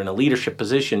 if you're in a leadership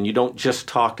position, you don't just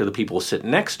talk to the people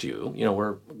sitting next to you.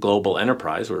 We're a global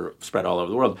enterprise. We're spread all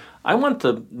over the world. I want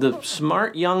the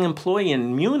smart young employee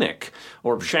in Munich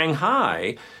or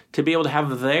Shanghai to be able to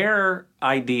have their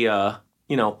idea,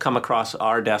 come across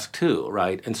our desk too,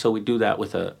 right? And so we do that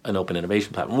with an open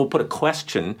innovation platform. We'll put a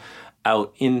question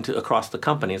out across the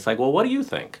company. It's like, well, what do you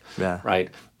think? Yeah. Right?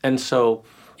 And so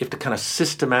you have to kind of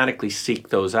systematically seek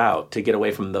those out to get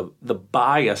away from the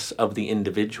bias of the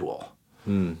individual.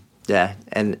 Yeah,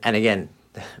 and again,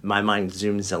 my mind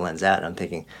zooms the lens out, and I'm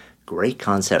thinking, great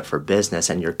concept for business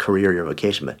and your career, your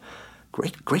vocation, but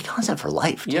great concept for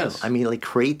life, too. Yes. I mean,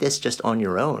 create this just on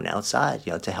your own outside,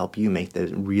 to help you make the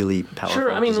really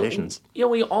powerful decisions.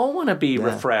 We all want to be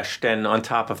refreshed and on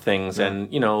top of things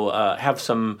and, have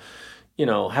some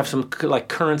like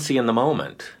currency in the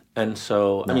moment. And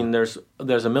so, I mean, there's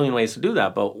a million ways to do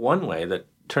that, but one way that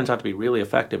turns out to be really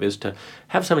effective is to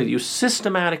have somebody that you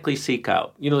systematically seek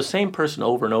out. The same person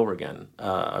over and over again.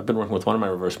 I've been working with one of my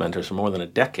reverse mentors for more than a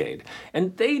decade,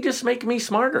 and they just make me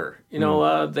smarter.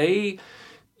 They,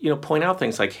 point out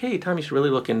things like, hey, Tom, you should really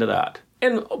look into that.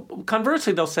 And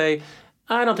conversely, they'll say,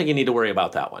 I don't think you need to worry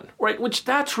about that one, right? Which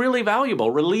that's really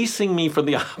valuable, releasing me from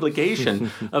the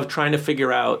obligation of trying to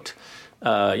figure out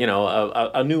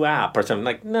a new app or something.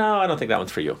 Like, no, I don't think that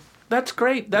one's for you. That's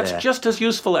great. That's just as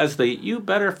useful as you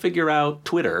better figure out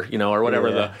Twitter, or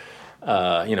whatever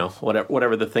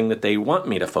whatever the thing that they want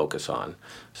me to focus on.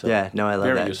 So, I love that.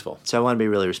 Very useful. So I want to be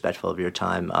really respectful of your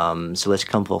time. So let's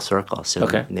come full circle. So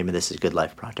the name of this is Good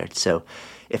Life Project. So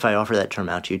if I offer that term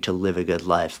out to you, to live a good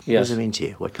life, what does it mean to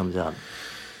you? What comes up?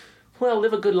 Well,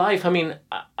 live a good life. I mean,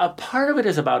 a part of it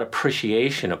is about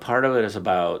appreciation. A part of it is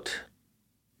about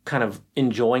kind of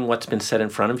enjoying what's been set in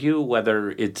front of you,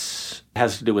 whether it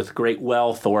has to do with great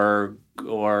wealth or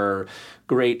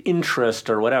great interest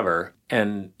or whatever.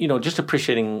 And, just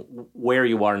appreciating where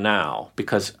you are now,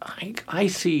 because I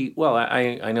see,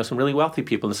 I know some really wealthy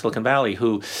people in the Silicon Valley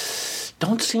who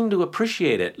don't seem to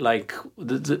appreciate it. Like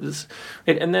this.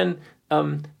 And then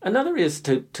another is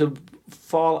to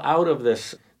fall out of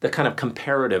this, the kind of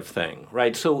comparative thing,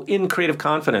 right? So in creative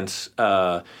confidence,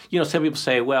 some people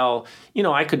say, well,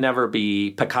 I could never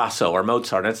be Picasso or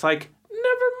Mozart. And it's like,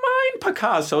 never mind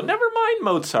Picasso, never mind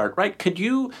Mozart, right? Could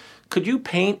you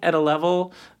paint at a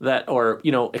level that, or,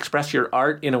 express your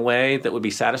art in a way that would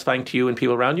be satisfying to you and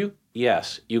people around you?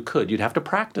 Yes, you could. You'd have to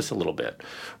practice a little bit,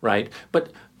 right?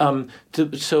 But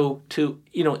to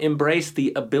embrace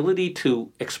the ability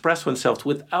to express oneself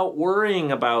without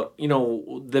worrying about,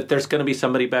 that there's going to be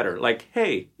somebody better. Like,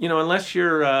 hey, unless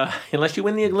you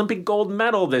win the Olympic gold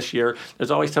medal this year,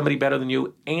 there's always somebody better than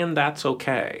you, and that's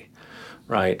okay,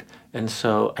 right? And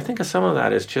so I think some of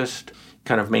that is just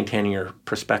kind of maintaining your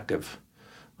perspective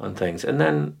on things. And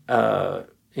then,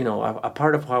 a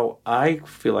part of how I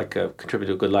feel like a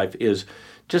contributor to a good life is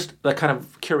just the kind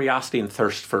of curiosity and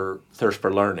thirst for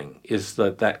learning, is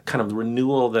that kind of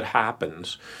renewal that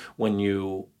happens when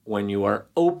you are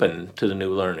open to the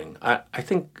new learning. I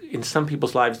think in some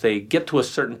people's lives, they get to a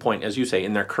certain point, as you say,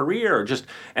 in their career or just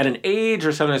at an age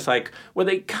or something, it's like where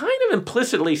they kind of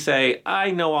implicitly say,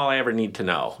 I know all I ever need to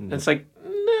know. And it's like,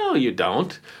 no, you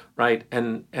don't, right?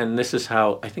 And this is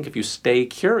how, I think if you stay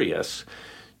curious,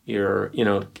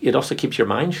 it also keeps your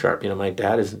mind sharp. My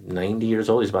dad is 90 years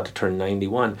old. He's about to turn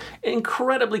 91.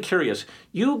 Incredibly curious.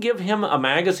 You give him a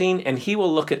magazine and he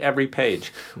will look at every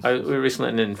page. We were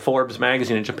recently in Forbes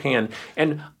magazine in Japan,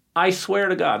 and I swear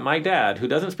to God, my dad, who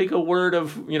doesn't speak a word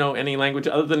of, any language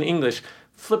other than English,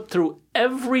 flipped through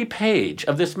every page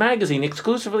of this magazine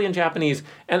exclusively in Japanese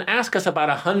and asked us about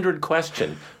 100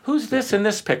 questions. Who's this in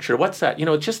this picture? What's that?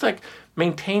 It's just like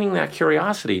maintaining that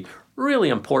curiosity. Really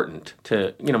important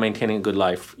to maintaining a good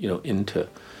life into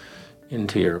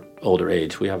your older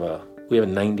age. We have a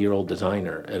 90-year-old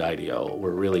designer at IDEO.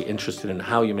 We're really interested in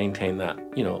how you maintain that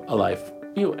a life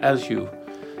as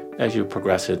you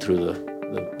progress it through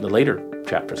the later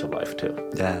chapters of life too.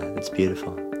 Yeah, that's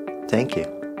beautiful. Thank you.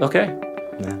 Okay.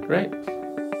 Yeah. Great.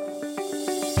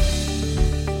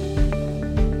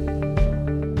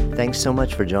 Thanks so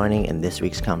much for joining in this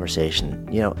week's conversation.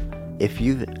 If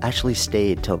you've actually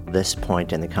stayed till this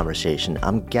point in the conversation,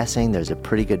 I'm guessing there's a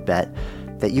pretty good bet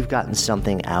that you've gotten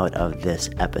something out of this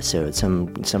episode,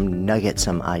 some nugget,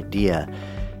 some idea.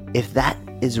 If that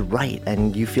is right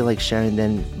and you feel like sharing,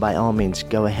 then by all means,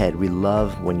 go ahead. We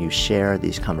love when you share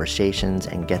these conversations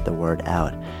and get the word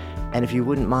out. And if you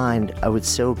wouldn't mind, I would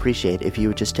so appreciate if you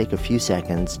would just take a few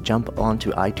seconds, jump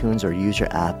onto iTunes or use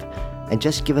your app, and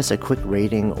just give us a quick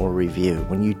rating or review.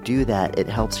 When you do that, it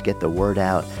helps get the word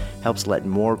out, helps let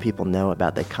more people know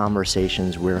about the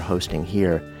conversations we're hosting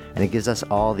here, and it gives us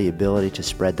all the ability to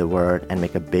spread the word and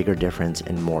make a bigger difference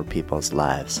in more people's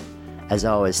lives. As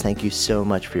always, thank you so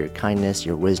much for your kindness,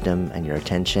 your wisdom, and your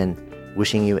attention.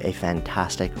 Wishing you a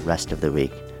fantastic rest of the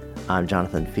week. I'm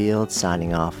Jonathan Fields,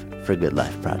 signing off for Good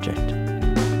Life Project.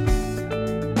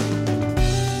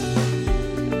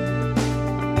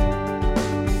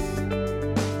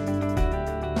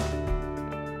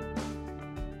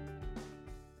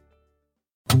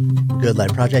 Good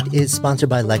Life Project is sponsored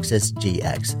by Lexus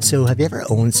GX. So have you ever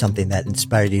owned something that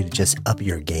inspired you to just up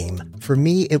your game? For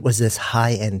me, it was this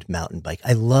high-end mountain bike.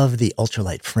 I love the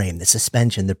ultralight frame, the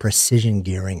suspension, the precision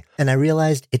gearing, and I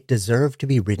realized it deserved to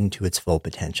be ridden to its full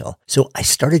potential. So I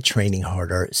started training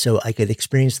harder so I could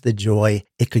experience the joy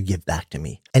it could give back to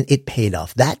me. And it paid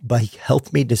off. That bike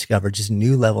helped me discover just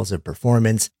new levels of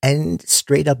performance and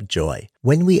straight up joy.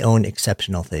 When we own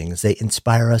exceptional things, they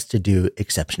inspire us to do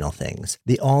exceptional things.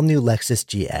 The all-new Lexus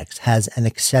GX has an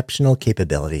exceptional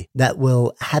capability that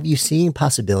will have you seeing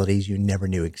possibilities you never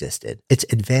knew existed. Its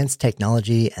advanced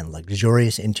technology and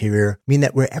luxurious interior mean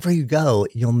that wherever you go,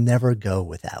 you'll never go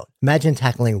without. Imagine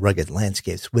tackling rugged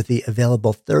landscapes with the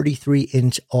available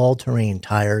 33-inch all-terrain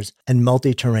tires and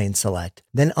multi-terrain select,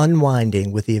 then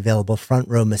unwinding with the available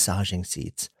front-row massaging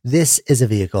seats. This is a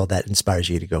vehicle that inspires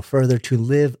you to go further, to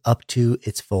live up to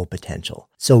its full potential.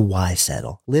 So why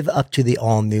settle? Live up to the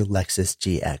all-new Lexus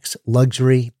GX,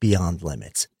 luxury beyond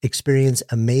limits. Experience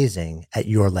amazing at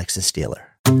your Lexus dealer.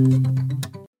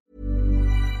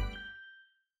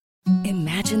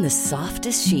 Imagine the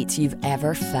softest sheets you've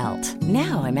ever felt.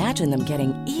 Now imagine them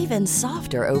getting even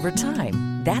softer over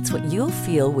time. That's what you'll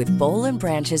feel with Boll &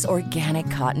 Branch's organic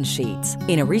cotton sheets.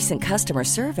 In a recent customer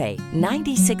survey,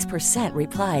 96%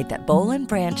 replied that Boll &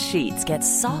 Branch sheets get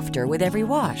softer with every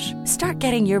wash. Start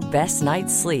getting your best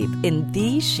night's sleep in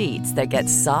these sheets that get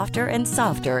softer and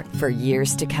softer for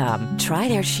years to come. Try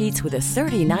their sheets with a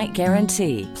 30-night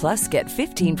guarantee. Plus, get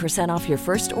 15% off your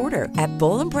first order at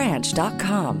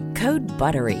bollandbranch.com. Code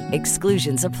BUTTERY.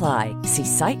 Exclusions apply. See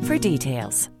site for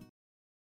details.